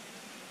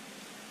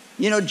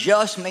 You know,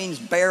 just means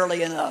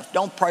barely enough.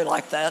 Don't pray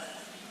like that.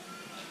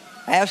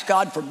 Ask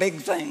God for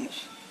big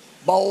things,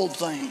 bold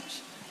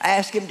things.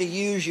 Ask Him to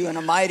use you in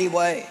a mighty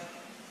way.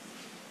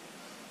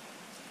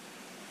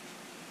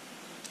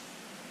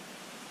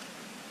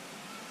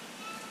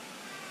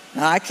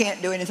 Now, I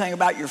can't do anything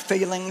about your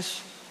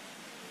feelings,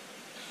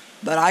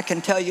 but I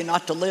can tell you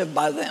not to live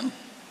by them.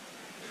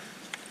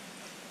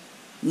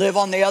 Live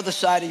on the other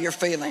side of your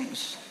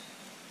feelings.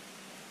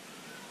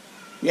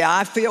 Yeah,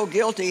 I feel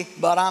guilty,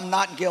 but I'm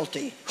not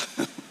guilty.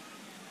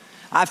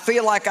 I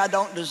feel like I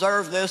don't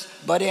deserve this,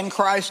 but in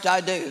Christ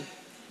I do.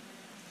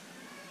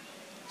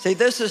 See,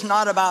 this is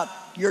not about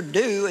your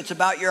do, it's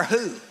about your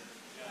who.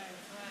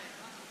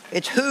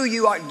 It's who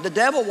you are. The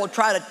devil will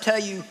try to tell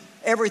you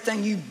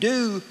everything you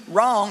do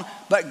wrong,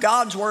 but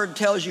God's word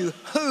tells you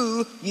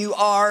who you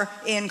are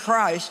in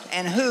Christ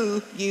and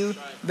who you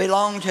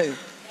belong to.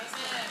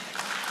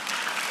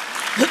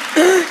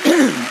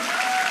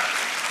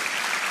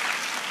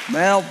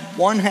 Well,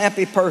 one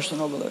happy person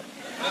over there.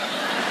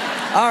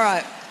 All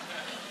right.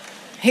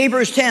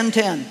 Hebrews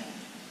 10:10.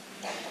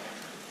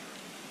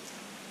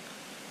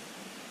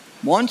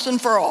 Once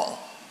and for all.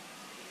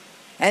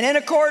 And in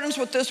accordance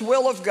with this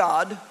will of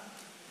God,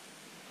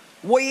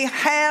 we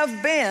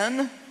have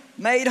been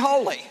made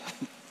holy.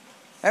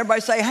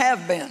 Everybody say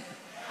have been.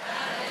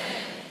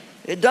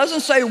 It doesn't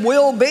say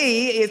will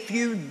be if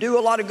you do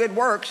a lot of good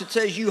works. It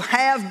says you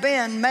have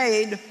been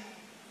made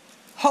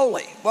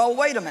holy. Well,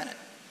 wait a minute.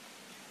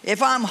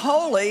 If I'm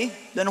holy,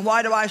 then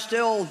why do I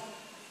still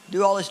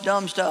do all this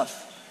dumb stuff?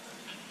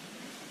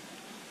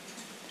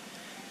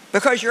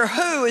 Because your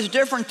who is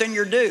different than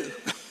your do.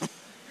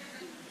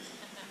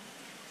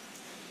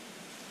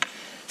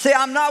 See,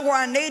 I'm not where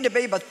I need to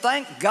be, but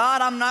thank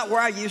God I'm not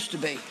where I used to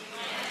be.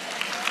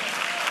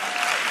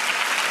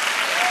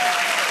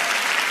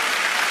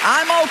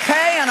 I'm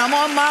okay and I'm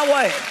on my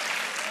way.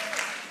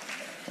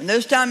 And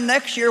this time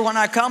next year when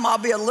I come, I'll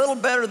be a little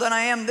better than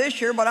I am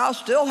this year, but I'll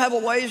still have a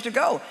ways to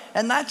go.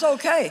 And that's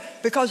okay,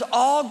 because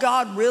all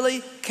God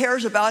really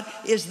cares about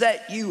is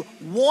that you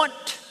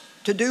want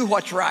to do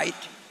what's right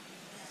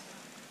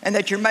and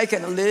that you're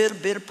making a little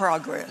bit of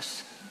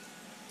progress.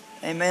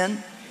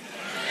 Amen?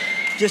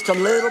 Just a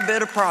little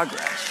bit of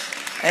progress.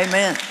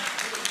 Amen.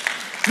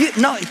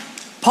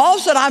 Paul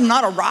said, I've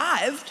not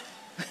arrived.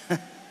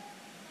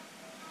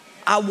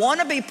 I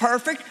want to be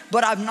perfect,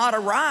 but I've not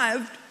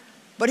arrived.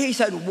 But he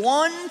said,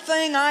 one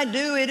thing I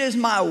do, it is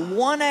my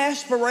one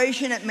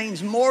aspiration. It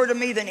means more to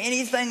me than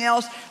anything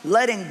else.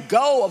 Letting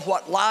go of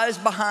what lies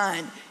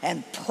behind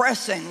and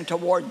pressing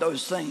toward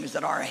those things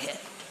that are ahead.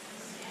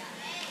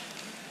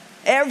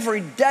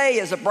 Every day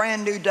is a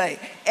brand new day.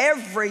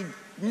 Every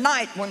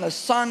night when the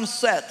sun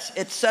sets,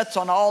 it sets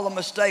on all the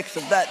mistakes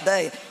of that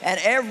day. And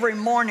every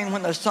morning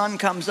when the sun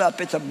comes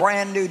up, it's a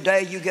brand new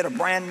day. You get a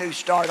brand new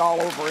start all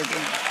over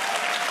again.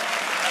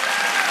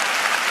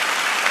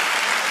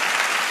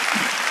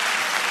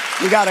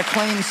 You got a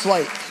clean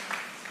slate.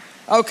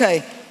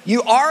 Okay,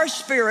 you are a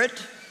spirit,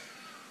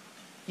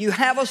 you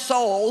have a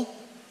soul,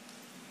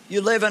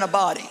 you live in a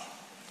body.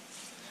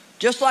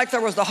 Just like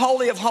there was the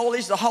Holy of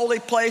Holies, the holy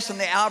place, and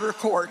the outer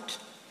court,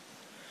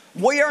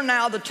 we are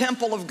now the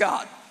temple of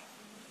God.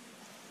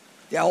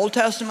 The Old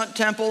Testament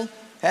temple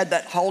had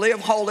that Holy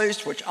of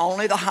Holies, which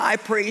only the high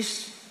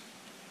priest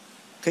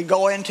could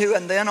go into,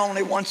 and then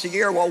only once a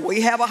year. Well,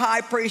 we have a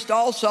high priest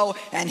also,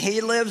 and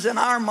he lives in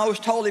our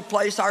most holy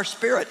place, our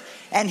spirit.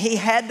 And he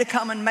had to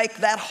come and make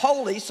that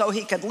holy so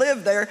he could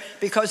live there,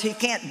 because he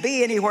can't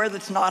be anywhere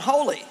that's not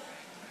holy.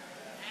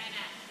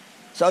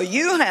 So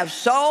you have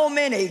so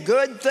many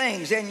good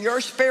things in your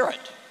spirit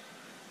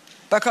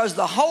because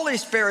the Holy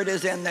Spirit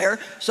is in there.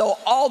 So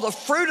all the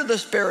fruit of the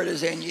Spirit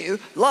is in you: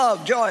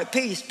 love, joy,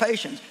 peace,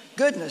 patience,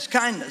 goodness,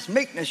 kindness,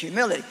 meekness,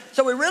 humility.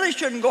 So we really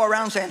shouldn't go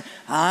around saying,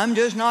 I'm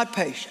just not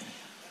patient.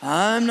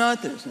 I'm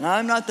not this and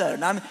I'm not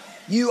that. And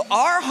you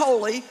are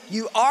holy,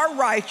 you are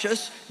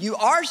righteous, you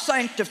are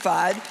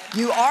sanctified,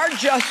 you are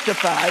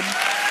justified,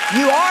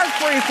 you are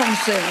free from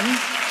sin.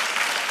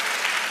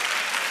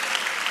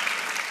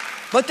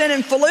 But then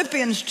in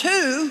Philippians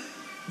 2,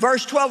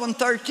 verse 12 and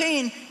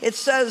 13, it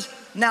says,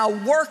 now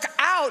work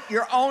out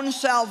your own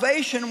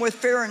salvation with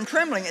fear and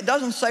trembling. It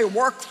doesn't say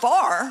work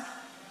for.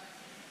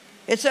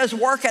 It says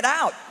work it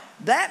out.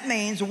 That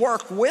means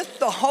work with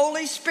the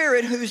Holy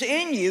Spirit who's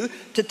in you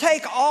to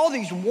take all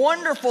these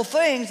wonderful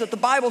things that the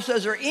Bible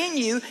says are in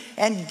you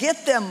and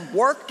get them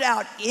worked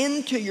out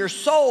into your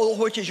soul,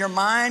 which is your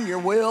mind, your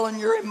will, and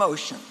your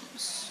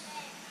emotions.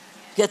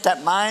 Get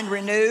that mind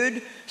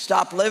renewed.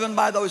 Stop living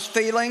by those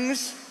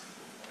feelings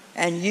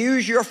and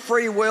use your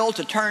free will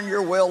to turn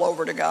your will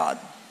over to God.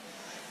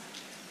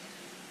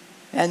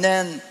 And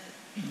then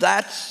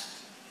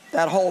that's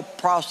that whole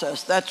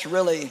process. That's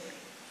really,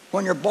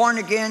 when you're born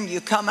again, you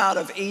come out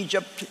of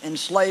Egypt in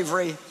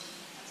slavery.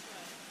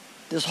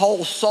 this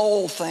whole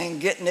soul thing,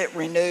 getting it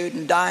renewed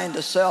and dying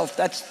to self,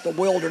 that's the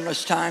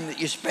wilderness time that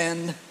you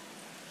spend.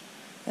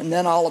 And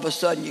then all of a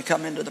sudden you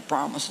come into the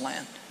promised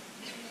land.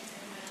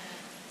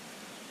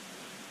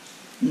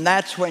 And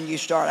that's when you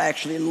start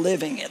actually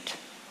living it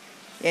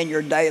in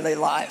your daily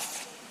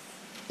life.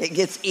 It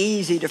gets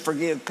easy to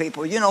forgive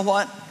people. You know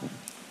what?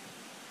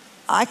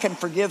 I can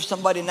forgive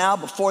somebody now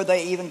before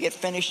they even get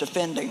finished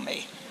offending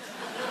me.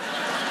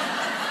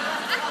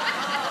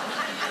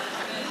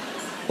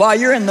 While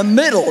you're in the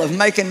middle of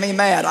making me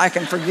mad, I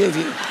can forgive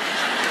you.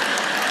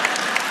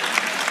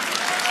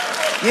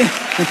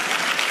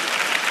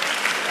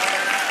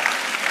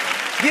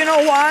 You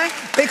know why?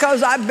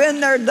 Because I've been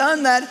there,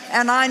 done that,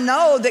 and I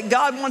know that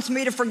God wants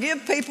me to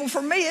forgive people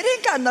for me. It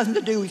ain't got nothing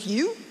to do with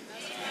you.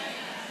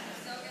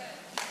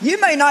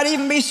 You may not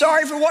even be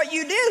sorry for what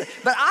you did,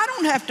 but I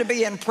don't have to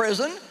be in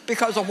prison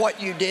because of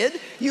what you did.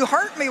 You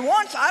hurt me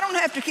once. I don't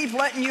have to keep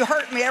letting you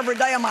hurt me every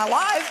day of my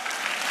life.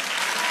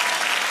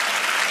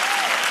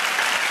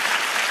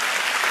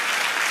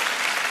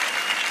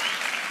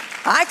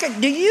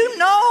 Do you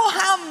know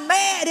how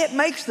mad it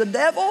makes the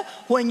devil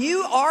when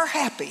you are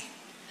happy?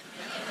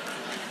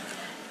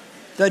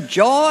 The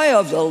joy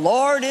of the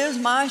Lord is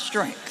my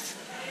strength.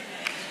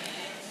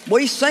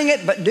 We sing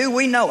it, but do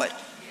we know it?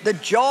 The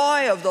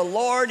joy of the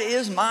Lord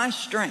is my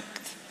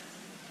strength.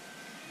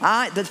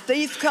 The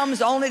thief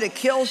comes only to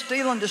kill,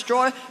 steal, and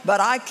destroy, but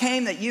I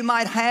came that you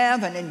might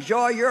have and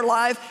enjoy your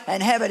life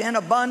and have it in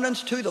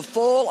abundance to the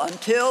full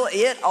until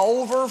it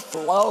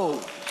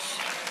overflows.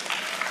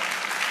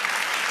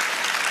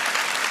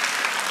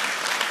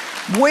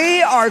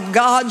 We are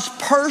God's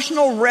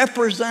personal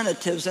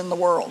representatives in the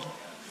world.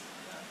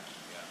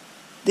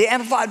 The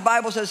Amplified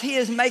Bible says He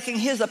is making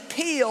His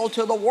appeal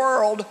to the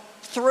world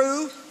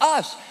through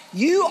us.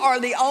 You are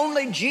the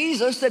only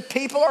Jesus that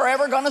people are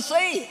ever going to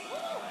see.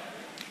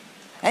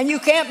 And you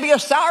can't be a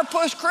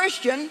sourpuss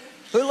Christian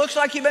who looks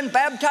like you've been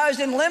baptized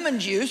in lemon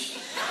juice.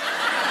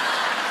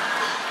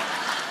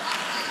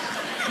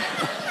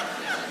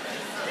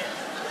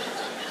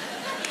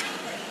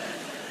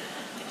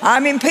 I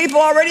mean,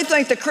 people already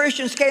think that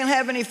Christians can't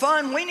have any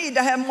fun. We need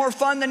to have more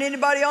fun than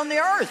anybody on the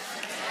earth.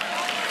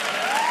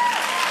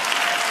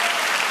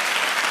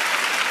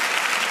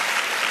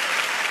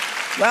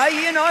 Well,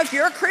 you know, if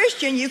you're a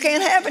Christian, you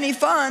can't have any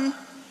fun.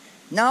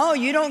 No,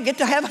 you don't get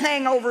to have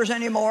hangovers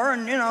anymore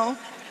and, you know,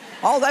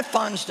 all that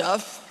fun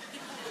stuff.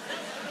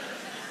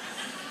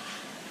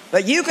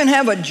 But you can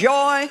have a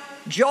joy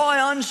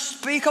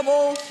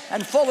unspeakable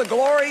and full of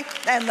glory,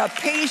 and the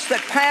peace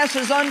that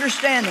passes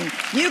understanding.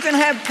 You can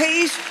have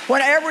peace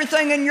when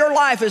everything in your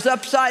life is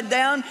upside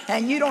down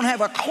and you don't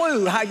have a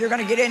clue how you're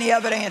going to get any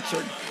of it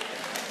answered.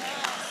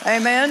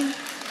 Amen?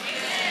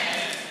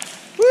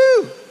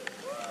 Woo!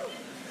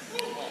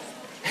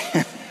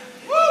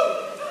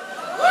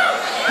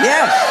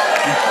 Yes.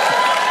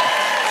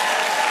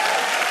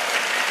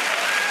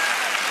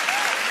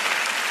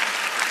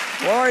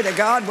 Glory to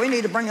God. We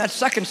need to bring that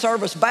second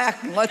service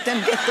back and let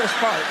them get this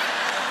part.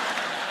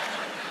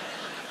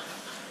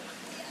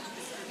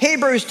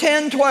 Hebrews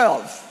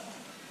 10:12.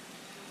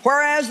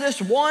 Whereas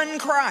this one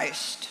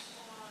Christ,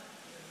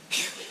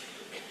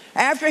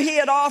 after He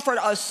had offered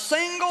a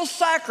single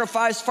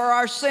sacrifice for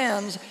our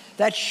sins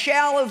that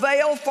shall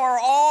avail for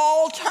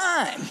all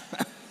time,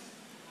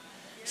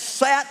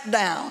 sat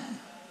down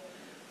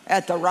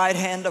at the right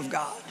hand of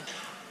God.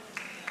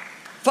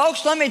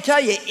 Folks, let me tell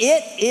you,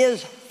 it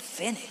is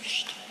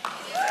finished.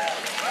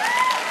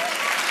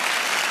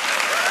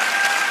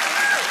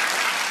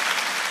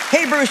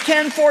 Hebrews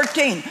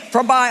 10:14.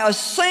 For by a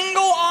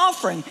single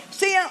offering,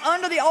 see,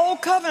 under the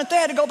old covenant, they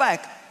had to go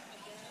back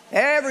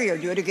every year,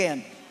 do it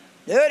again,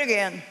 do it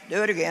again,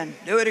 do it again,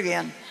 do it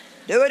again,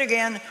 do it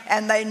again,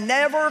 and they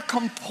never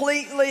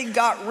completely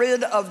got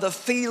rid of the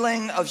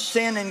feeling of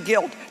sin and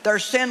guilt. Their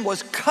sin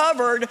was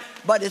covered,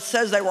 but it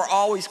says they were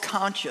always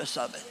conscious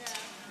of it.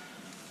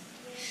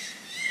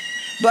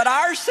 But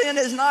our sin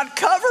is not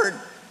covered.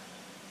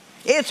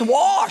 It's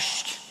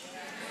washed.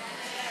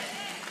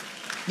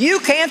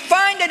 You can't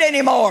find it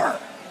anymore.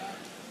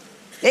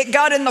 It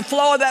got in the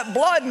flow of that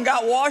blood and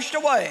got washed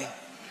away.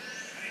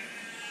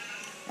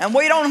 And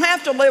we don't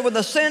have to live with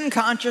a sin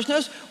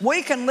consciousness.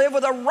 We can live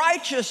with a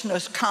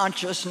righteousness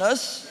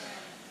consciousness.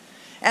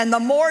 And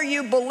the more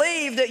you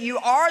believe that you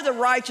are the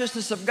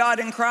righteousness of God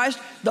in Christ,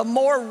 the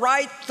more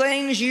right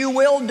things you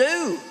will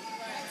do.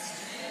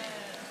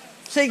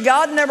 See,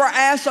 God never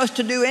asks us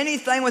to do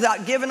anything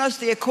without giving us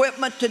the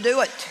equipment to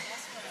do it.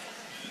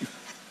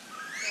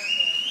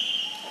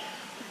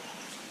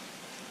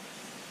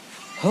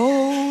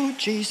 Oh,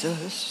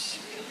 Jesus.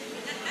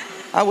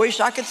 I wish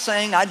I could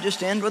sing. I'd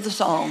just end with a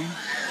song.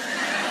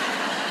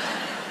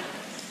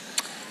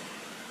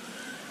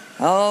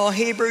 Oh,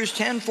 Hebrews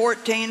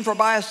 10:14, for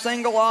by a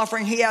single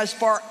offering He has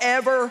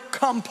forever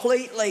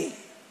completely.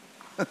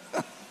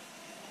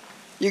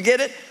 You get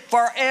it?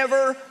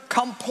 Forever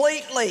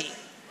completely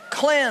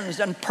cleansed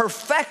and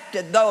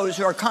perfected those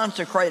who are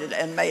consecrated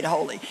and made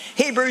holy.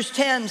 Hebrews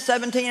 10,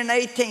 17 and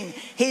 18.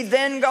 He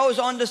then goes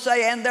on to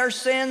say, and their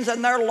sins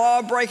and their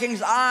law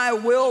breakings I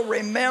will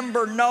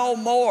remember no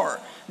more.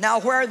 Now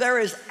where there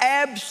is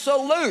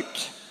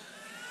absolute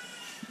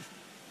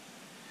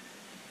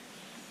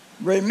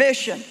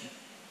remission,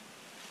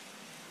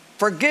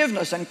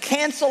 forgiveness, and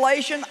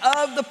cancellation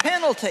of the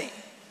penalty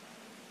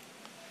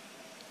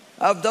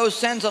of those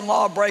sins and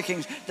law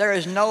breakings, there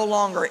is no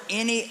longer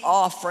any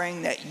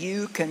offering that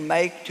you can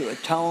make to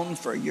atone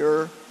for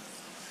your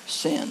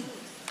sin.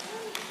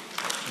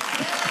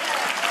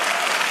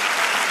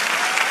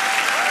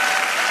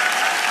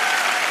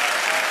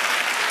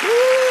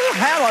 Woo,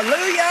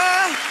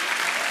 hallelujah.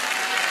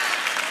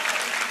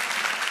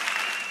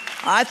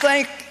 I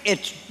think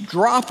it's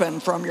dropping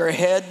from your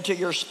head to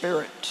your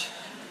spirit.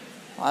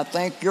 I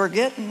think you're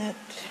getting it.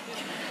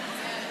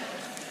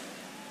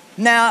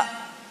 Now,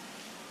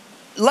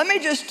 let me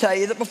just tell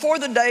you that before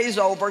the day's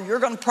over, you're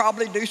going to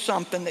probably do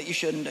something that you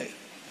shouldn't do.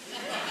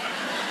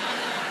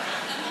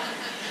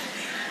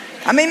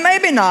 I mean,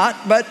 maybe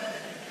not, but,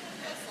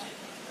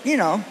 you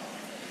know,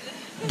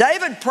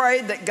 David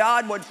prayed that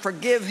God would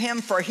forgive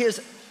him for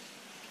his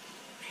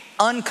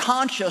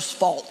unconscious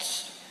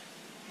faults.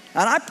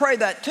 And I pray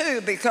that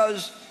too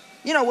because,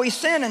 you know, we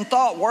sin in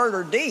thought, word,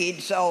 or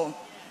deed, so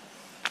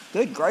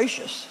good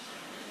gracious.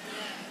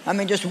 I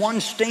mean, just one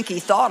stinky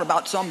thought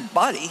about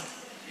somebody.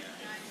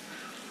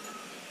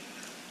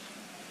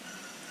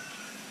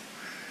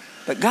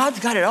 But God's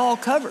got it all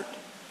covered.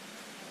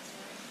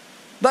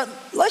 But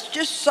let's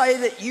just say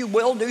that you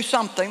will do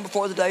something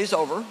before the day's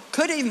over.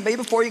 Could even be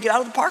before you get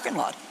out of the parking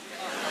lot.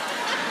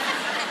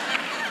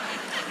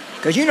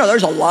 Because you know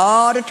there's a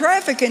lot of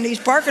traffic in these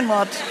parking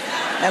lots.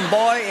 And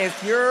boy,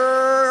 if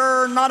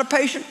you're not a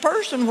patient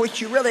person,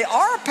 which you really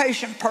are a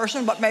patient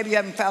person, but maybe you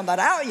haven't found that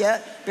out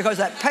yet, because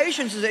that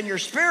patience is in your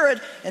spirit,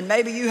 and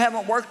maybe you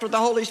haven't worked with the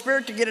Holy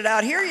Spirit to get it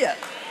out here yet.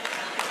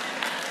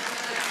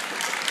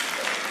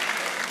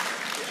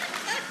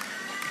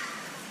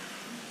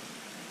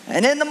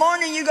 And in the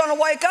morning you're going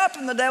to wake up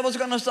and the devil's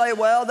going to say,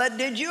 well, that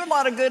did you a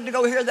lot of good to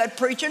go hear that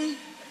preaching.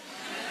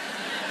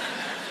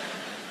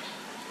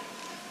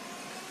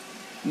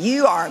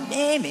 You are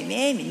man.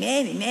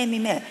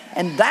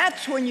 And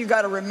that's when you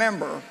got to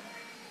remember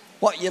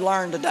what you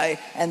learned today.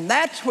 And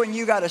that's when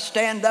you got to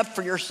stand up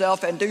for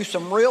yourself and do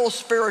some real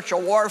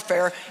spiritual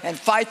warfare and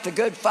fight the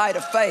good fight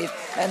of faith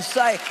and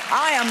say,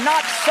 I am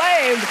not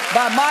saved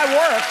by my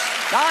works.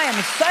 I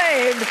am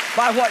saved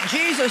by what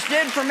Jesus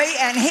did for me,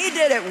 and he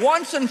did it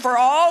once and for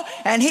all,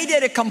 and he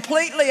did it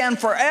completely and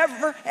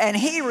forever, and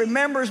he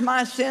remembers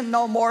my sin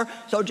no more.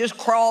 So just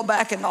crawl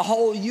back in the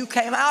hole you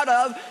came out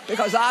of,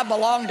 because I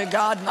belong to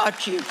God,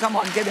 not you. Come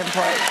on, give him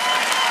praise.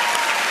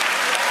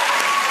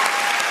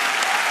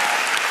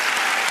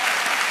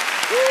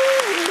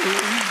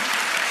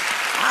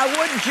 I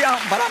would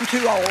jump, but I'm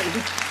too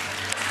old.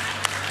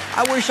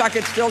 I wish I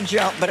could still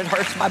jump, but it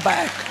hurts my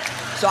back.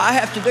 So I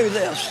have to do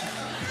this.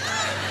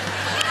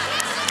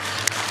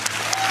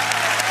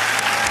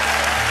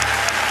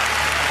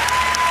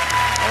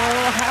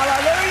 Oh,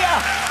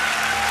 hallelujah.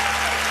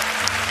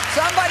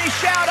 Somebody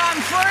shout,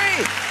 I'm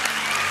free.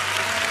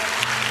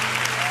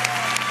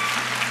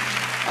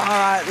 All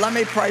right, let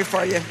me pray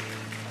for you.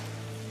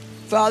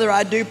 Father,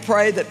 I do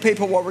pray that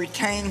people will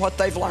retain what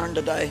they've learned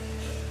today.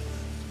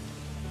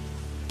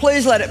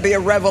 Please let it be a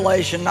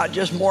revelation, not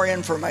just more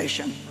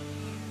information.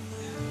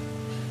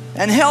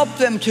 And help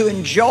them to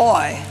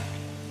enjoy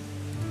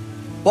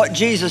what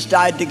Jesus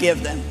died to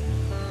give them.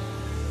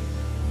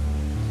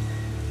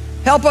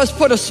 Help us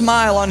put a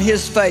smile on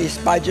his face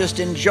by just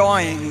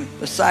enjoying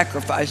the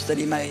sacrifice that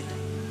he made.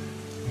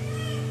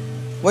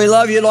 We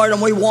love you, Lord,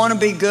 and we want to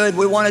be good.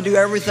 We want to do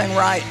everything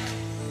right.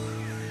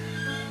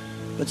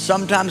 But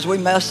sometimes we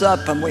mess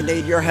up and we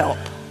need your help.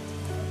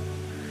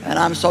 And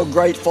I'm so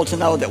grateful to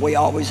know that we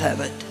always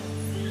have it.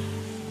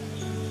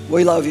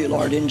 We love you,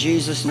 Lord, in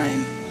Jesus'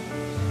 name.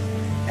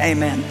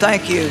 Amen.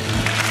 Thank you.